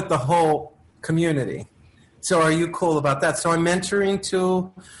come with the whole community. So are you cool about that? So I'm mentoring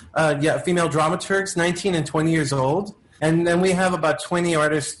two female dramaturgs, 19 and 20 years old. And then we have about 20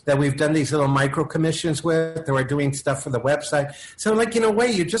 artists that we've done these little micro commissions with, that we're doing stuff for the website. So like, in a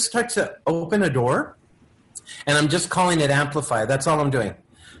way, you just start to open a door. And I'm just calling it amplify. That's all I'm doing.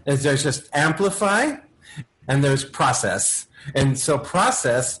 There's just amplify and there's process. And so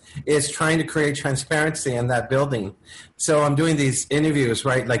process is trying to create transparency in that building. So I'm doing these interviews,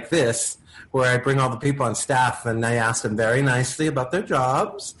 right, like this, where I bring all the people on staff and I ask them very nicely about their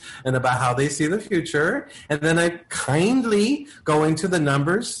jobs and about how they see the future. And then I kindly go into the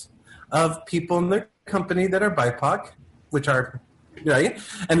numbers of people in their company that are BIPOC, which are... right?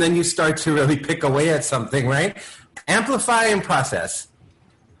 And then you start to really pick away at something, right? Amplify and process.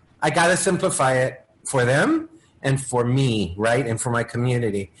 I got to simplify it for them and for me, right? And for my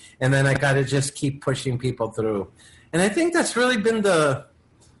community. And then I got to just keep pushing people through. And I think that's really been the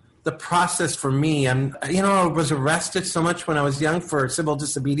process for me. I was arrested so much when I was young for civil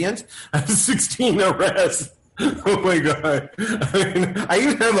disobedience. I was 16 arrests. Oh my God. I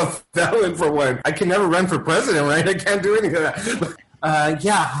even have a felon for one. I can never run for president, right? I can't do any of that.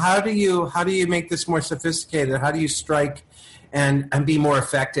 How do you make this more sophisticated? How do you strike and be more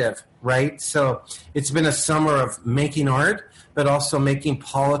effective, right? So it's been a summer of making art, but also making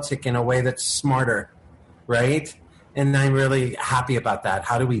politic in a way that's smarter, right? And I'm really happy about that.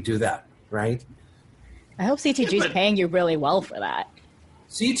 How do we do that, right? I hope CTG is paying you really well for that.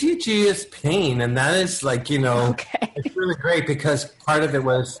 CTG is paying, and that is okay. It's really great because part of it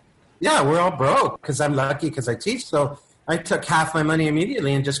was, we're all broke because I'm lucky because I teach. So I took half my money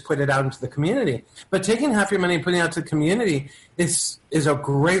immediately and just put it out into the community. But taking half your money and putting it out to the community is a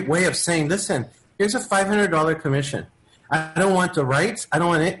great way of saying, listen, here's a $500 commission. I don't want the rights. I don't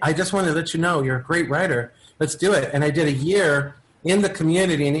want it. I just want to let you know you're a great writer. Let's do it. And I did a year in the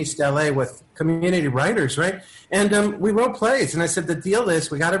community in East LA with community writers, right? And we wrote plays. And I said, the deal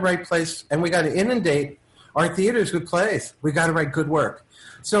is we got to write plays and we got to inundate our theaters with plays. We got to write good work.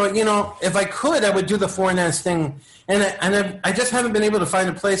 So, if I could, I would do the Fornes thing. And I just haven't been able to find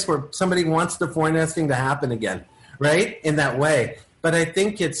a place where somebody wants the Fornes thing to happen again, right? In that way. But I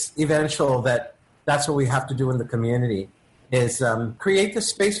think it's eventual that's what we have to do in the community is create the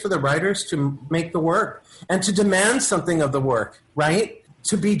space for the writers to make the work and to demand something of the work, right?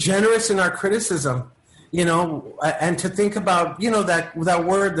 To be generous in our criticism, and to think about, that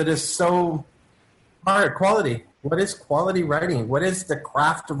word that is so hard, quality. What is quality writing? What is the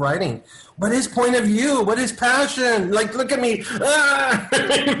craft of writing? What is point of view? What is passion? Like, look at me.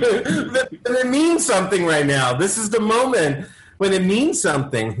 It means something right now. This is the moment when it means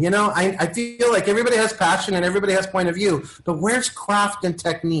something. I feel like everybody has passion and everybody has point of view, but where's craft and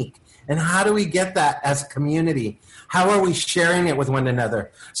technique? And how do we get that as a community? How are we sharing it with one another?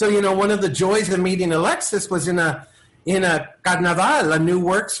 So, one of the joys of meeting Alexis was in a Carnaval, a new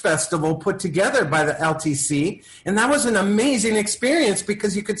works festival put together by the LTC. And that was an amazing experience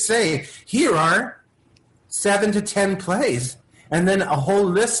because you could say, here are 7 to 10 plays, and then a whole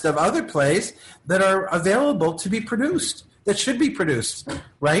list of other plays that are available to be produced, that should be produced,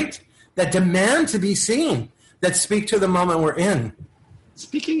 right? That demand to be seen, that speak to the moment we're in.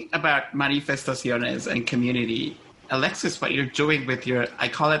 Speaking about manifestaciones and community, Alexis, what you're doing with I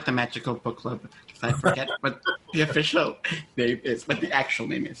call it the Magical Book Club, I forget what the official name is, what the actual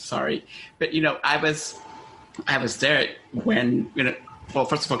name is. Sorry, but I was there when Well,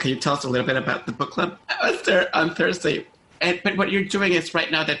 first of all, can you tell us a little bit about the book club? I was there on Thursday, but what you're doing is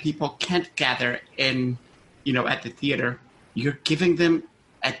right now that people can't gather in, at the theater. You're giving them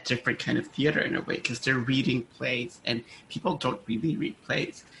a different kind of theater in a way, because they're reading plays, and people don't really read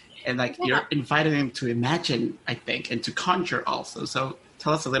plays. And like you're inviting them to imagine, I think, and to conjure also. So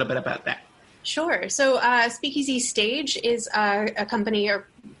tell us a little bit about that. Sure. So Speakeasy Stage is a company, a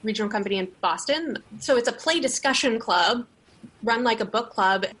regional company in Boston. So it's a play discussion club run like a book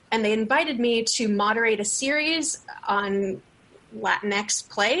club. And they invited me to moderate a series on Latinx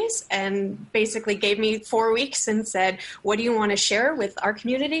plays, and basically gave me 4 weeks and said, what do you want to share with our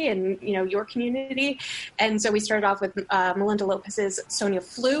community and, you know, your community? And so we started off with Melinda Lopez's Sonia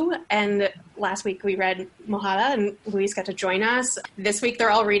Flew, and last week we read Mojada, and Luis got to join us. This week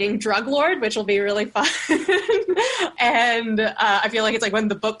they're all reading Drug Lord, which will be really fun. And I feel like it's like when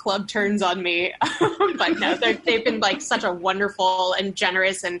the book club turns on me. But no, they've been like such a wonderful and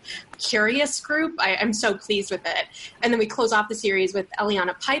generous and curious group. I'm so pleased with it. And then we close off the series with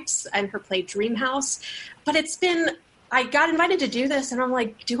Eliana Pipes and her play Dreamhouse. But I got invited to do this, and I'm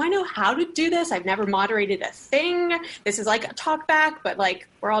like, do I know how to do this? I've never moderated a thing. This is like a talk back, but like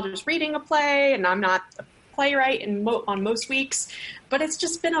we're all just reading a play, and I'm not a playwright on most weeks. But it's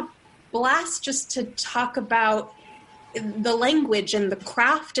just been a blast just to talk about the language and the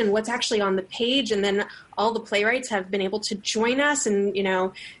craft and what's actually on the page. And then all the playwrights have been able to join us and, you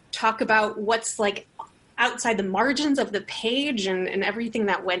know, talk about what's like outside the margins of the page and everything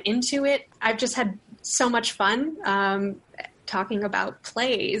that went into it. I've just had so much fun talking about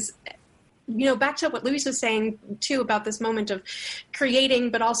plays. You know, back to what Luis was saying too about this moment of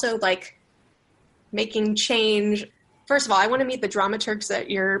creating, but also like making change. First of all, I want to meet the dramaturgs that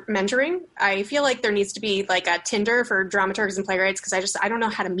you're mentoring. I feel like there needs to be like a Tinder for dramaturgs and playwrights, because I don't know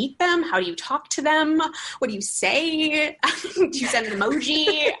how to meet them. How do you talk to them? What do you say? Do you send an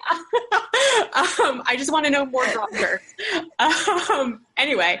emoji? I just want to know more dramaturgs.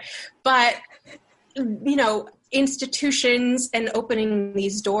 Anyway, but, you know, institutions and opening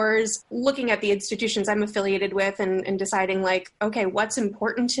these doors, looking at the institutions I'm affiliated with and deciding like, okay, what's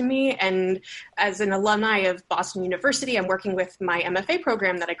important to me? And as an alumni of Boston University, I'm working with my MFA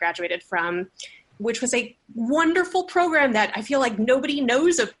program that I graduated from, which was a wonderful program that I feel like nobody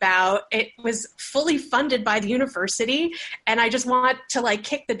knows about. It was fully funded by the university, and I just want to like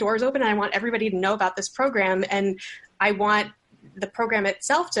kick the doors open, and I want everybody to know about this program, and I want the program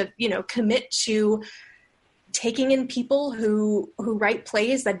itself to, you know, commit to taking in people who write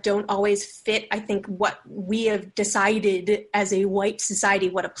plays that don't always fit, I think, what we have decided as a white society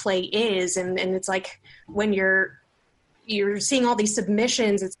what a play is. And it's like when you're seeing all these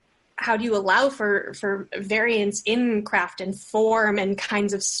submissions, it's how do you allow for variance in craft and form and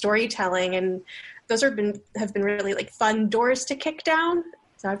kinds of storytelling? And those have been really like fun doors to kick down.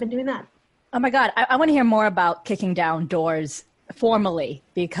 So I've been doing that. Oh my God. I want to hear more about kicking down doors formally,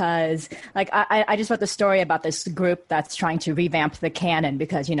 because like I just wrote the story about this group that's trying to revamp the canon,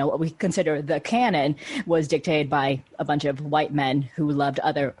 because, you know, what we consider the canon was dictated by a bunch of white men who loved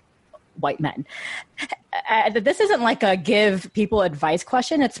other white men. This isn't like a give people advice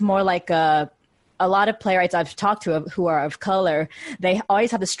question. It's more like a lot of playwrights I've talked to who are of color, they always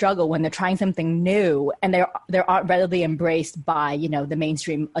have a struggle when they're trying something new, and they're readily embraced by, you know, the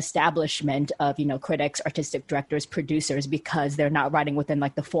mainstream establishment of, you know, critics, artistic directors, producers, because they're not writing within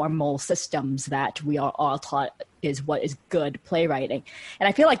like the formal systems that we are all taught is what is good playwriting. And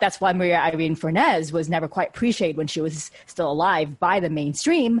I feel like that's why Maria Irene Fornes was never quite appreciated when she was still alive by the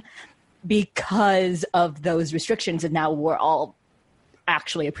mainstream, because of those restrictions, and now we're all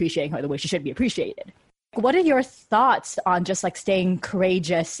actually appreciating her the way she should be appreciated. What are your thoughts on just like staying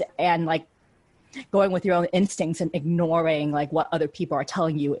courageous and like going with your own instincts and ignoring like what other people are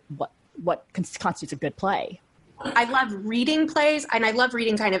telling you what constitutes a good play? I love reading plays, and I love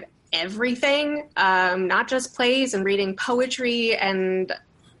reading kind of everything, not just plays, and reading poetry and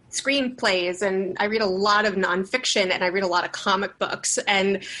screenplays, and I read a lot of nonfiction, and I read a lot of comic books,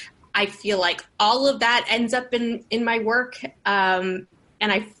 and I feel like all of that ends up in my work.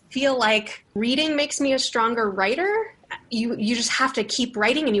 And I feel like reading makes me a stronger writer. You just have to keep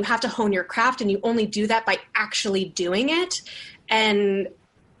writing, and you have to hone your craft, and you only do that by actually doing it. And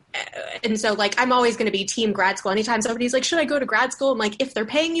so like, I'm always going to be team grad school. Anytime somebody's like, should I go to grad school? I'm like, if they're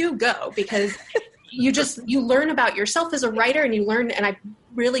paying you, go, because you learn about yourself as a writer, and you learn, and I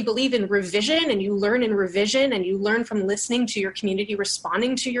really believe in revision, and you learn in revision, and you learn from listening to your community,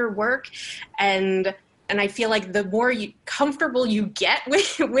 responding to your work. And I feel like the more comfortable you get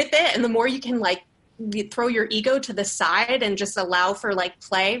with it, and the more you can like throw your ego to the side and just allow for like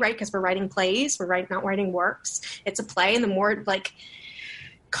play, right? Because we're writing plays, not writing works. It's a play. And the more like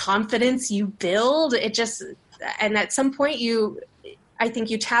confidence you build, it just, and at some point I think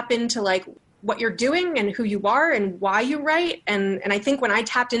you tap into like what you're doing and who you are and why you write. And I think when I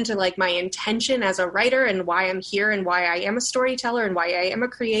tapped into like my intention as a writer and why I'm here and why I am a storyteller and why I am a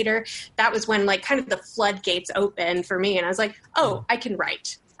creator, that was when like kind of the floodgates opened for me. And I was like, oh, I can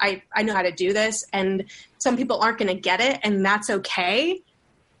write. I know how to do this. And some people aren't going to get it, and that's okay.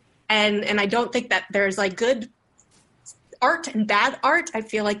 And I don't think that there's like good art and bad art. I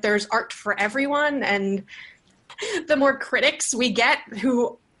feel like there's art for everyone. And the more critics we get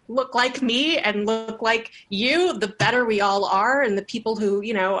who look like me and look like you, the better we all are. And the people who,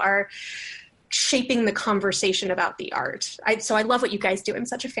 you know, are shaping the conversation about the art. So I love what you guys do. I'm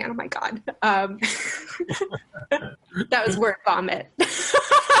such a fan. Oh my God. That was word vomit.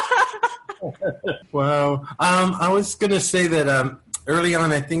 Wow. I was going to say that early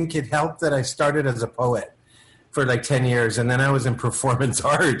on, I think it helped that I started as a poet for like 10 years. And then I was in performance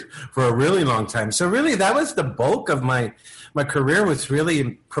art for a really long time. So really that was the bulk of my career, was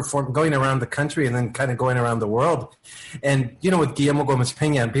really going around the country and then kind of going around the world. And, you know, with Guillermo Gomez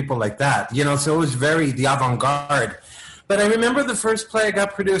Peña and people like that, you know, so it was very the avant-garde. But I remember the first play I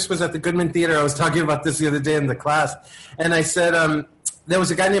got produced was at the Goodman Theater. I was talking about this the other day in the class. And I said, there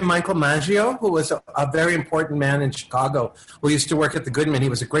was a guy named Michael Maggio who was a very important man in Chicago who used to work at the Goodman. He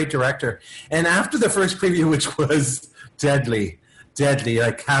was a great director. And after the first preview, which was deadly,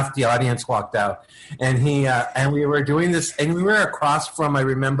 like half the audience walked out. And and we were doing this, and we were across from, I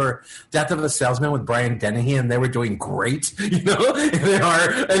remember, Death of a Salesman with Brian Dennehy, and they were doing great, you know?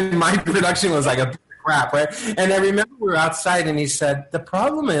 And my production was like a crap, right? And I remember we were outside, and he said, the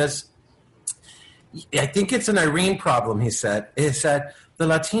problem is, I think it's an Irene problem, he said. He said, the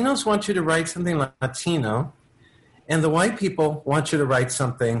Latinos want you to write something Latino, and the white people want you to write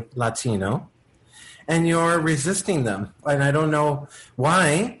something Latino, and you're resisting them. And I don't know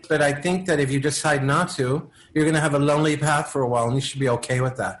why, but I think that if you decide not to, you're going to have a lonely path for a while, and you should be okay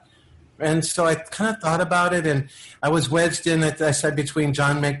with that. And so I kind of thought about it, and I was wedged in, I said, between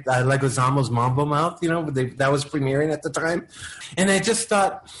John Leguizamo's Mambo Mouth, you know, that was premiering at the time. And I just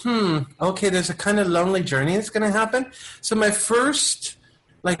thought, okay, there's a kind of lonely journey that's going to happen. So my first,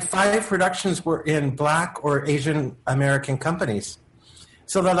 5 productions were in Black or Asian American companies.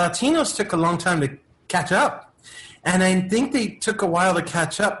 So the Latinos took a long time to catch up. And I think they took a while to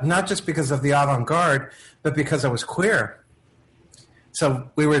catch up, not just because of the avant-garde, but because I was queer. So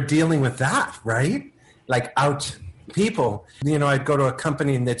we were dealing with that, right? Like out people. You know, I'd go to a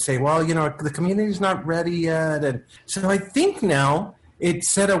company and they'd say, well, you know, the community's not ready yet. And so I think now it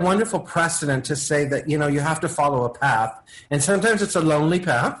set a wonderful precedent to say that, you know, you have to follow a path. And sometimes it's a lonely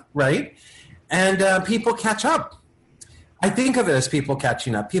path, right? And people catch up. I think of it as people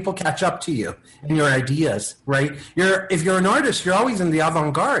catching up. People catch up to you and your ideas, right? If you're an artist, you're always in the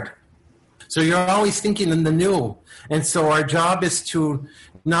avant-garde. So you're always thinking in the new. And so our job is to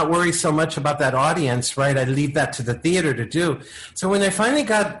not worry so much about that audience, right? I leave that to the theater to do. So when I finally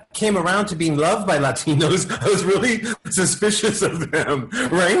came around to being loved by Latinos, I was really suspicious of them,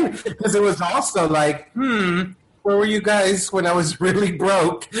 right? Because it was also like, where were you guys when I was really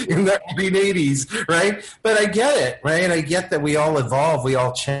broke in the early 80s, right? But I get it, right? I get that we all evolve, we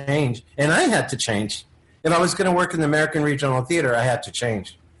all change. And I had to change. If I was going to work in the American Regional Theater, I had to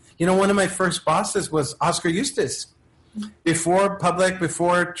change. You know, one of my first bosses was Oscar Eustis, before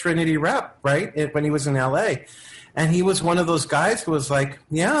Trinity Rep, right, when he was in L.A. And he was one of those guys who was like,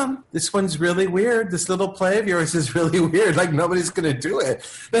 yeah, this one's really weird. This little play of yours is really weird. Like, nobody's going to do it.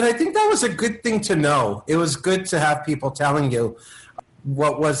 But I think that was a good thing to know. It was good to have people telling you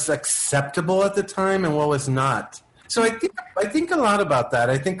what was acceptable at the time and what was not. So I think a lot about that.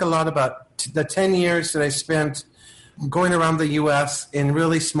 I think a lot about the 10 years that I spent going around the U.S. in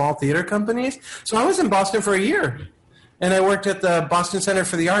really small theater companies. So I was in Boston for a year, and I worked at the Boston Center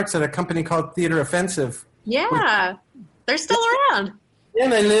for the Arts at a company called Theater Offensive. Yeah, they're still around. Yeah,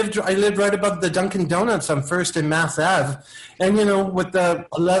 and I lived right above the Dunkin' Donuts on First and Mass Ave, and you know, with the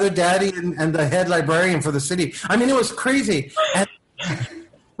leather daddy and the head librarian for the city. I mean, it was crazy.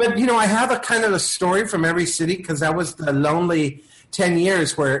 But you know, I have a kind of a story from every city, because that was the lonely 10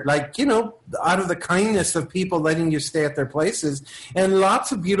 years where, like, you know, out of the kindness of people letting you stay at their places, and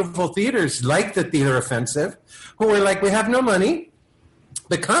lots of beautiful theaters like the Theater Offensive, who were like, we have no money,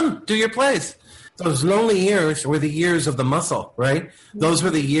 but come, do your plays. Those lonely years were the years of the muscle, right? Those were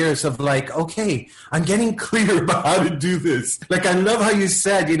the years of like, okay, I'm getting clear about how to do this. Like, I love how you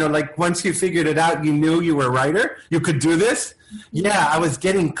said, you know, like once you figured it out, you knew you were a writer, you could do this. Yeah, I was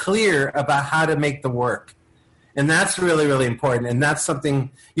getting clear about how to make the work. And that's really, really important. And that's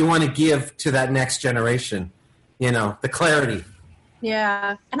something you want to give to that next generation, you know, the clarity.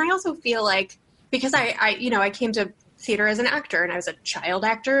 Yeah. And I also feel like, because I came to theater as an actor, and I was a child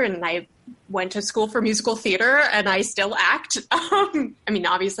actor, and I went to school for musical theater, and I still act. I mean,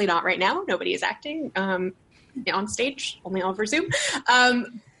 obviously not right now. Nobody is acting on stage, only over Zoom.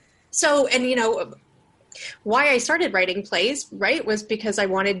 So, and you know, why I started writing plays, right, was because I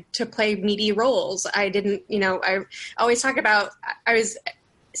wanted to play meaty roles. I didn't, you know, I always talk about, I was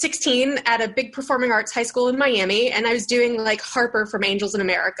 16 at a big performing arts high school in Miami, and I was doing like Harper from Angels in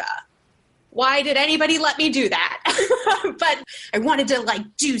America. Why did anybody let me do that? But I wanted to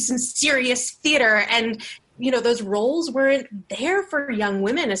like do some serious theater, and you know, those roles weren't there for young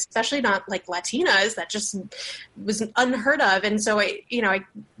women, especially not like Latinas. That just was unheard of. And so I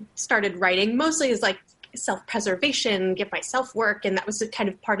started writing mostly as like self-preservation, give myself work. And that was kind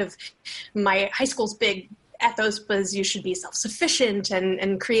of part of my high school's big ethos, was you should be self-sufficient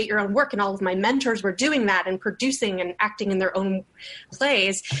and create your own work. And all of my mentors were doing that and producing and acting in their own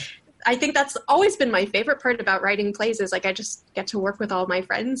plays. I think that's always been my favorite part about writing plays, is like I just get to work with all my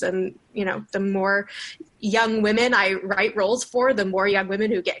friends, and you know, the more young women I write roles for, the more young women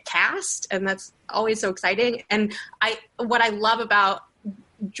who get cast, and that's always so exciting. And what I love about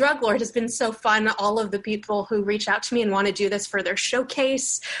Drug Lord has been so fun. All of the people who reach out to me and want to do this for their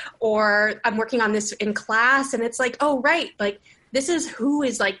showcase, or I'm working on this in class, and it's like, oh right, like this is who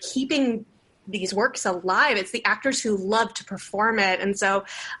is like keeping these works alive. It's the actors who love to perform it. And so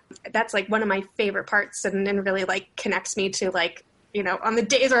that's like one of my favorite parts, and really like connects me to like, you know, on the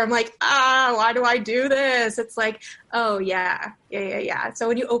days where I'm like, why do I do this? It's like, oh yeah. So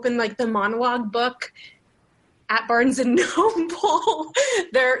when you open like the monologue book at Barnes and Noble,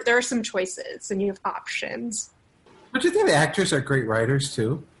 there are some choices and you have options. Don't you think the actors are great writers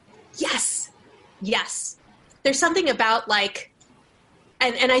too? Yes. There's something about like,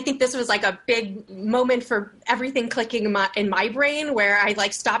 and I think this was like a big moment for everything clicking in my brain, where I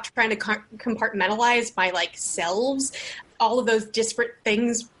like stopped trying to compartmentalize my like selves, all of those disparate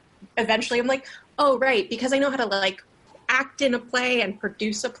things. Eventually I'm like, oh, right. Because I know how to like act in a play and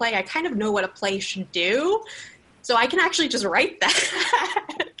produce a play. I kind of know what a play should do. So I can actually just write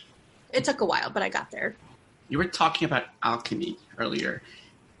that. It took a while, but I got there. You were talking about alchemy earlier,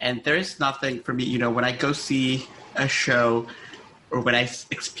 and there is nothing for me, you know, when I go see a show or when I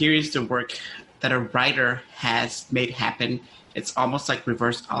experience the work that a writer has made happen, it's almost like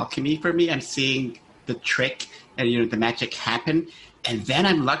reverse alchemy for me. I'm seeing the trick and, you know, the magic happen. And then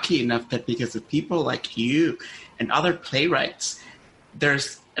I'm lucky enough that because of people like you and other playwrights,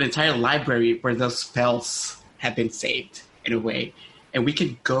 there's an entire library where those spells have been saved in a way. And we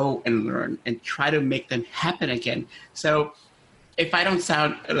can go and learn and try to make them happen again. So if I don't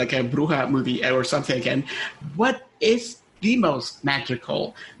sound like a Bruja movie or something again, what is the most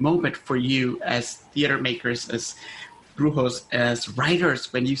magical moment for you as theater makers, as brujos, as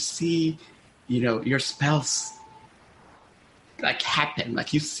writers, when you see, you know, your spells like happen,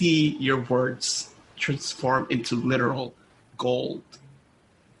 like you see your words transform into literal gold?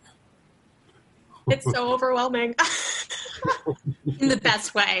 It's so overwhelming. In the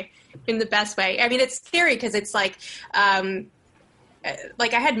best way. I mean, it's scary because it's like I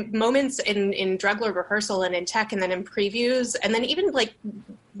had moments in Drug Lord rehearsal and in tech and then in previews, and then even like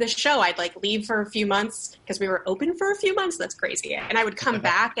the show, I'd like leave for a few months because we were open for a few months. That's crazy. And I would come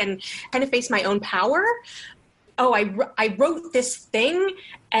back and kind of face my own power. Oh, I wrote this thing,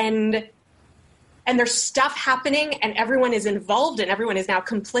 and there's stuff happening, and everyone is involved, and everyone is now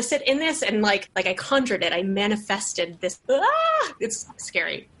complicit in this. And like I conjured it, I manifested this. It's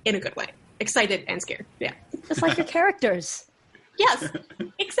scary in a good way. Excited and scared. Yeah. Just like your characters. Yes,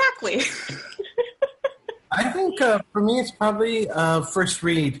 exactly. I think for me, it's probably first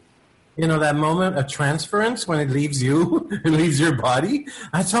read. You know, that moment of transference when it leaves you, it leaves your body.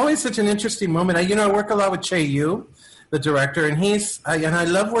 It's always such an interesting moment. I work a lot with Che Yu, the director, and and I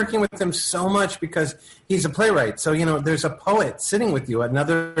love working with him so much because he's a playwright. So, you know, there's a poet sitting with you,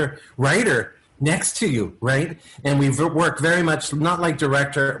 another writer next to you, right? And we've worked very much, not like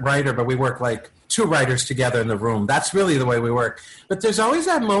director-writer, but we work like two writers together in the room. That's really the way we work. But there's always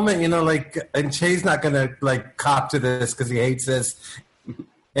that moment, you know, like, and Che's not going to like cop to this because he hates this,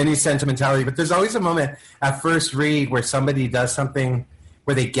 any sentimentality, but there's always a moment at first read where somebody does something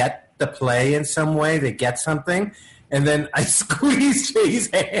where they get the play in some way, they get something, and then I squeeze Che's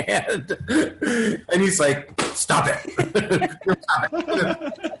hand, and he's like, stop it.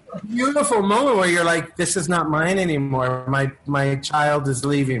 Beautiful moment where you're like, this is not mine anymore. My child is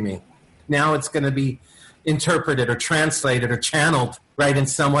leaving me. Now it's going to be interpreted or translated or channeled, right, in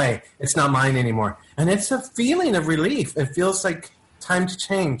some way. It's not mine anymore. And it's a feeling of relief. It feels like time to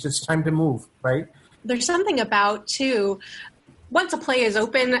change. It's time to move, right? There's something about, too, once a play is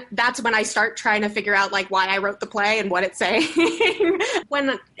open, that's when I start trying to figure out like why I wrote the play and what it's saying.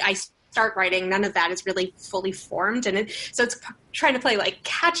 When I start writing, none of that is really fully formed. And so it's trying to play like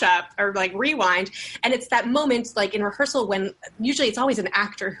catch up or like rewind. And it's that moment like in rehearsal when usually it's always an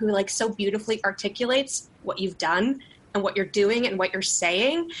actor who like so beautifully articulates what you've done and what you're doing and what you're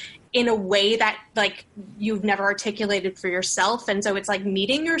saying in a way that like you've never articulated for yourself. And so it's like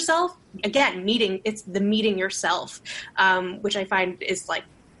meeting yourself again, it's the meeting yourself, which I find is like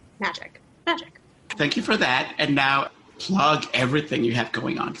magic. Thank you for that. And now plug everything you have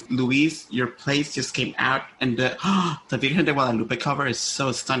going on. Luis, your plays just came out and the Virgen de Guadalupe cover is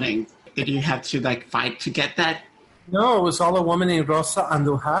so stunning. Did you have to like fight to get that? No, it was all a woman named Rosa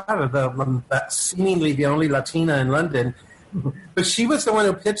Andujar, seemingly the only Latina in London. But she was the one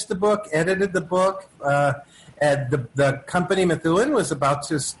who pitched the book, edited the book. And the company Methuen was about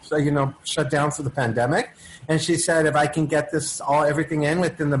to, shut down for the pandemic. And she said, if I can get everything in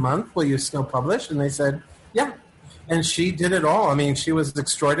within the month, will you still publish? And they said, yeah. And she did it all. I mean, she was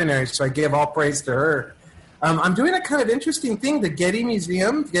extraordinary. So I gave all praise to her. I'm doing a kind of interesting thing. The Getty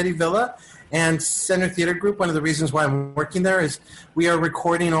Museum, Getty Villa, and Center Theater Group, one of the reasons why I'm working there is we are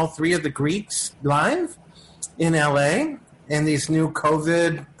recording all 3 of the Greeks live in LA and these new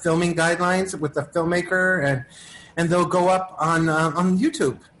COVID filming guidelines with the filmmaker, and they'll go up on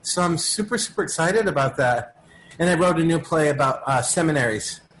YouTube. So I'm super, super excited about that. And I wrote a new play about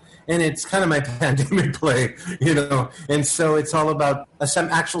seminaries. And it's kind of my pandemic play, And so it's all about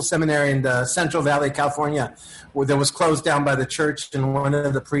actual seminary in the Central Valley, California, where that was closed down by the church, and one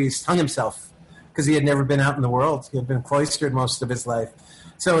of the priests hung himself because he had never been out in the world. He had been cloistered most of his life.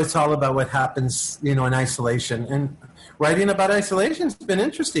 So it's all about what happens, in isolation. And writing about isolation has been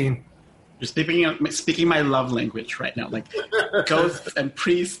interesting. You're speaking my love language right now, like ghosts and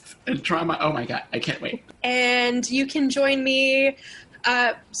priests and trauma. Oh, my God. I can't wait. And you can join me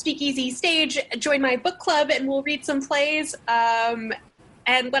Speakeasy Stage, join my book club, and we'll read some plays. And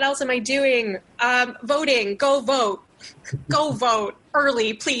what else am I doing? Voting. Go vote. Go vote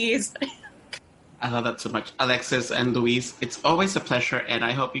early, please. I love that so much. Alexis and Luis, it's always a pleasure, and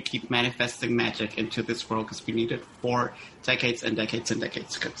I hope you keep manifesting magic into this world because we need it for decades and decades and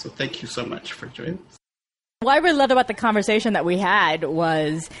decades. So thank you so much for joining us. What I really loved about the conversation that we had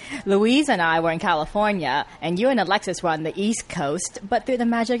was Louise and I were in California, and you and Alexis were on the East Coast, but through the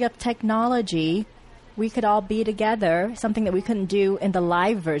magic of technology, we could all be together, something that we couldn't do in the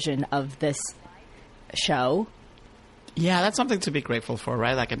live version of this show. Yeah, that's something to be grateful for,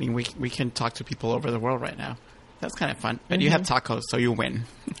 right? Like, I mean, we can talk to people over the world right now. That's kind of fun. But you have tacos, so you win.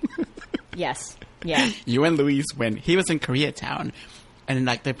 Yes. Yeah. You and Luis win. He was in Koreatown, and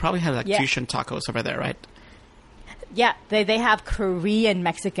like they probably have like fusion tacos over there, right? Yeah, they have Korean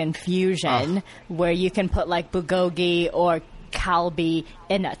Mexican fusion where you can put like bulgogi or kalbi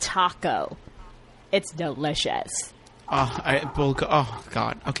in a taco. It's delicious. Oh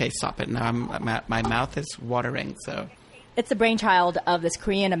God. Okay, stop it. Now my mouth is watering. So it's the brainchild of this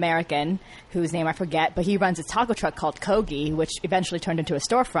Korean American whose name I forget, but he runs a taco truck called Kogi, which eventually turned into a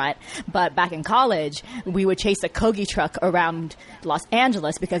storefront. But back in college, we would chase a Kogi truck around Los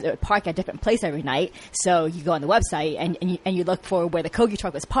Angeles because it would park at a different place every night. So you go on the website and you look for where the Kogi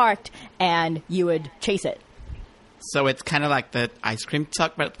truck was parked, and you would chase it. So it's kind of like the ice cream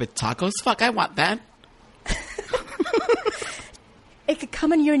truck, but with tacos. Fuck, I want that. It could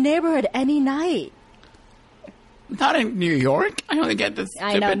come in your neighborhood any night. Not in New York. I only get this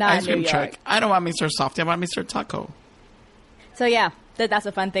stupid ice cream truck. I don't want Mr. Softy. I want Mr. Taco. So yeah, that's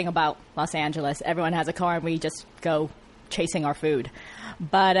a fun thing about Los Angeles. Everyone has a car and we just go chasing our food.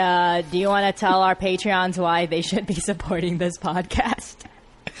 But do you want to tell our Patreons why they should be supporting this podcast?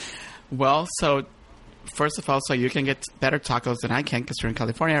 Well, so first of all, so you can get better tacos than I can because you're in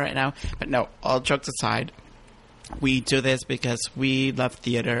California right now. But no, all jokes aside, we do this because we love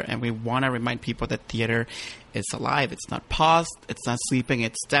theater and we want to remind people that theater is alive. It's not paused. It's not sleeping.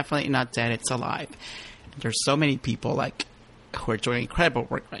 It's definitely not dead. It's alive. There's so many people who are doing incredible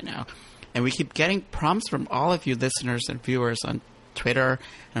work right now. And we keep getting prompts from all of you listeners and viewers on Twitter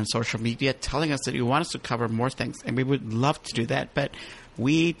and on social media telling us that you want us to cover more things. And we would love to do that. But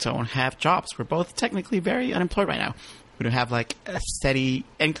we don't have jobs. We're both technically very unemployed right now. We don't have a steady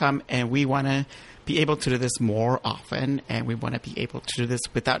income, and we want to be able to do this more often, and we want to be able to do this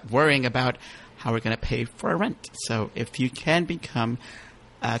without worrying about how we're going to pay for our rent. So if you can become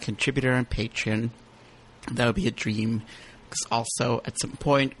a contributor on Patreon, that would be a dream. Because also at some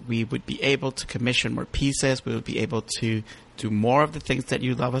point we would be able to commission more pieces. We would be able to do more of the things that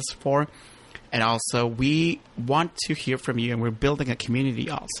you love us for. And also we want to hear from you, and we're building a community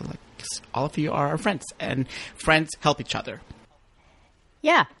also. All of you are our friends, and friends help each other.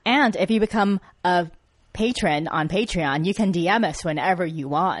 Yeah, and if you become a patron on Patreon, you can DM us whenever you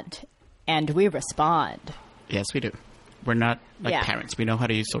want, and we respond. Yes, we do. We're not like parents. We know how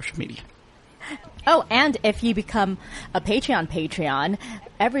to use social media. Oh, and if you become a Patreon,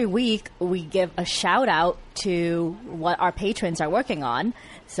 every week we give a shout out to what our patrons are working on.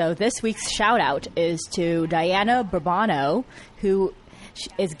 So this week's shout out is to Diana Bourbano, who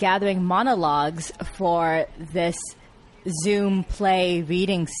is gathering monologues for this Zoom play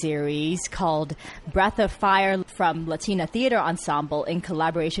reading series called Breath of Fire from Latina Theater Ensemble in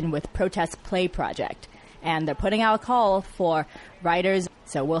collaboration with Protest Play Project. And they're putting out a call for writers.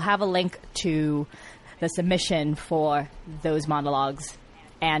 So we'll have a link to the submission for those monologues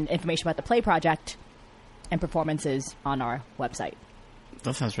and information about the play project and performances on our website.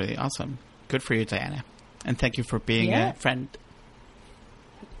 That sounds really awesome. Good for you, Diana. And thank you for being a friend.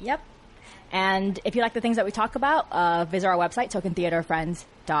 Yep. And if you like the things that we talk about, visit our website,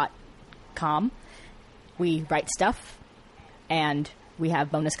 tokentheaterfriends.com. We write stuff, and we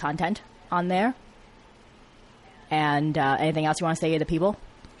have bonus content on there. And anything else you want to say to the people?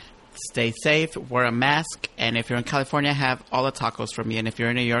 Stay safe, wear a mask, and if you're in California, have all the tacos from me. And if you're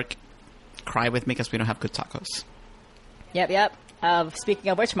in New York, cry with me because we don't have good tacos. Yep.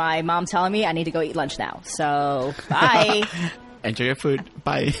 Speaking of which, my mom's telling me I need to go eat lunch now. So, bye. Enjoy your food.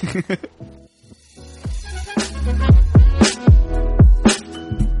 Bye.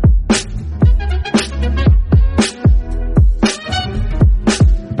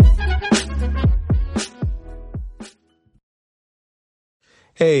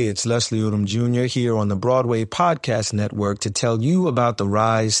 Hey, it's Leslie Odom Jr. here on the Broadway Podcast Network to tell you about the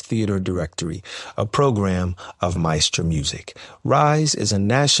Rise Theater Directory, a program of Maestro Music. Rise is a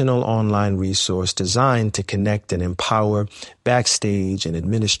national online resource designed to connect and empower backstage and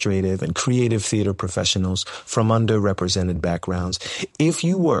administrative and creative theater professionals from underrepresented backgrounds. If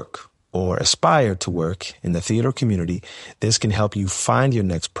you work or aspire to work in the theater community, this can help you find your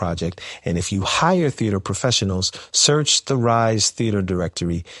next project. And if you hire theater professionals, search the Rise Theater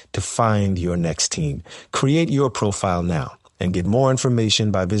Directory to find your next team. Create your profile now and get more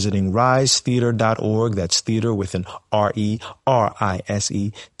information by visiting risetheater.org. That's theater with an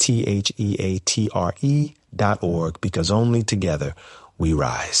RISETHEATRE.org, because only together we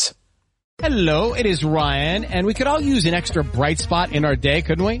rise. Hello, it is Ryan, and we could all use an extra bright spot in our day,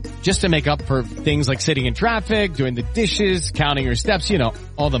 couldn't we? Just to make up for things like sitting in traffic, doing the dishes, counting your steps, you know,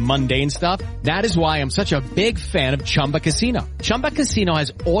 all the mundane stuff. That is why I'm such a big fan of Chumba Casino. Chumba Casino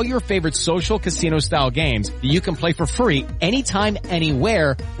has all your favorite social casino-style games that you can play for free anytime,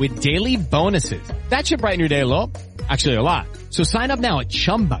 anywhere with daily bonuses. That should brighten your day a little. Actually, a lot. So sign up now at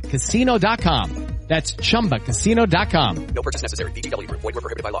ChumbaCasino.com. That's ChumbaCasino.com. No purchase necessary. VGW Group. Void where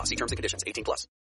prohibited by law. See terms and conditions. 18+.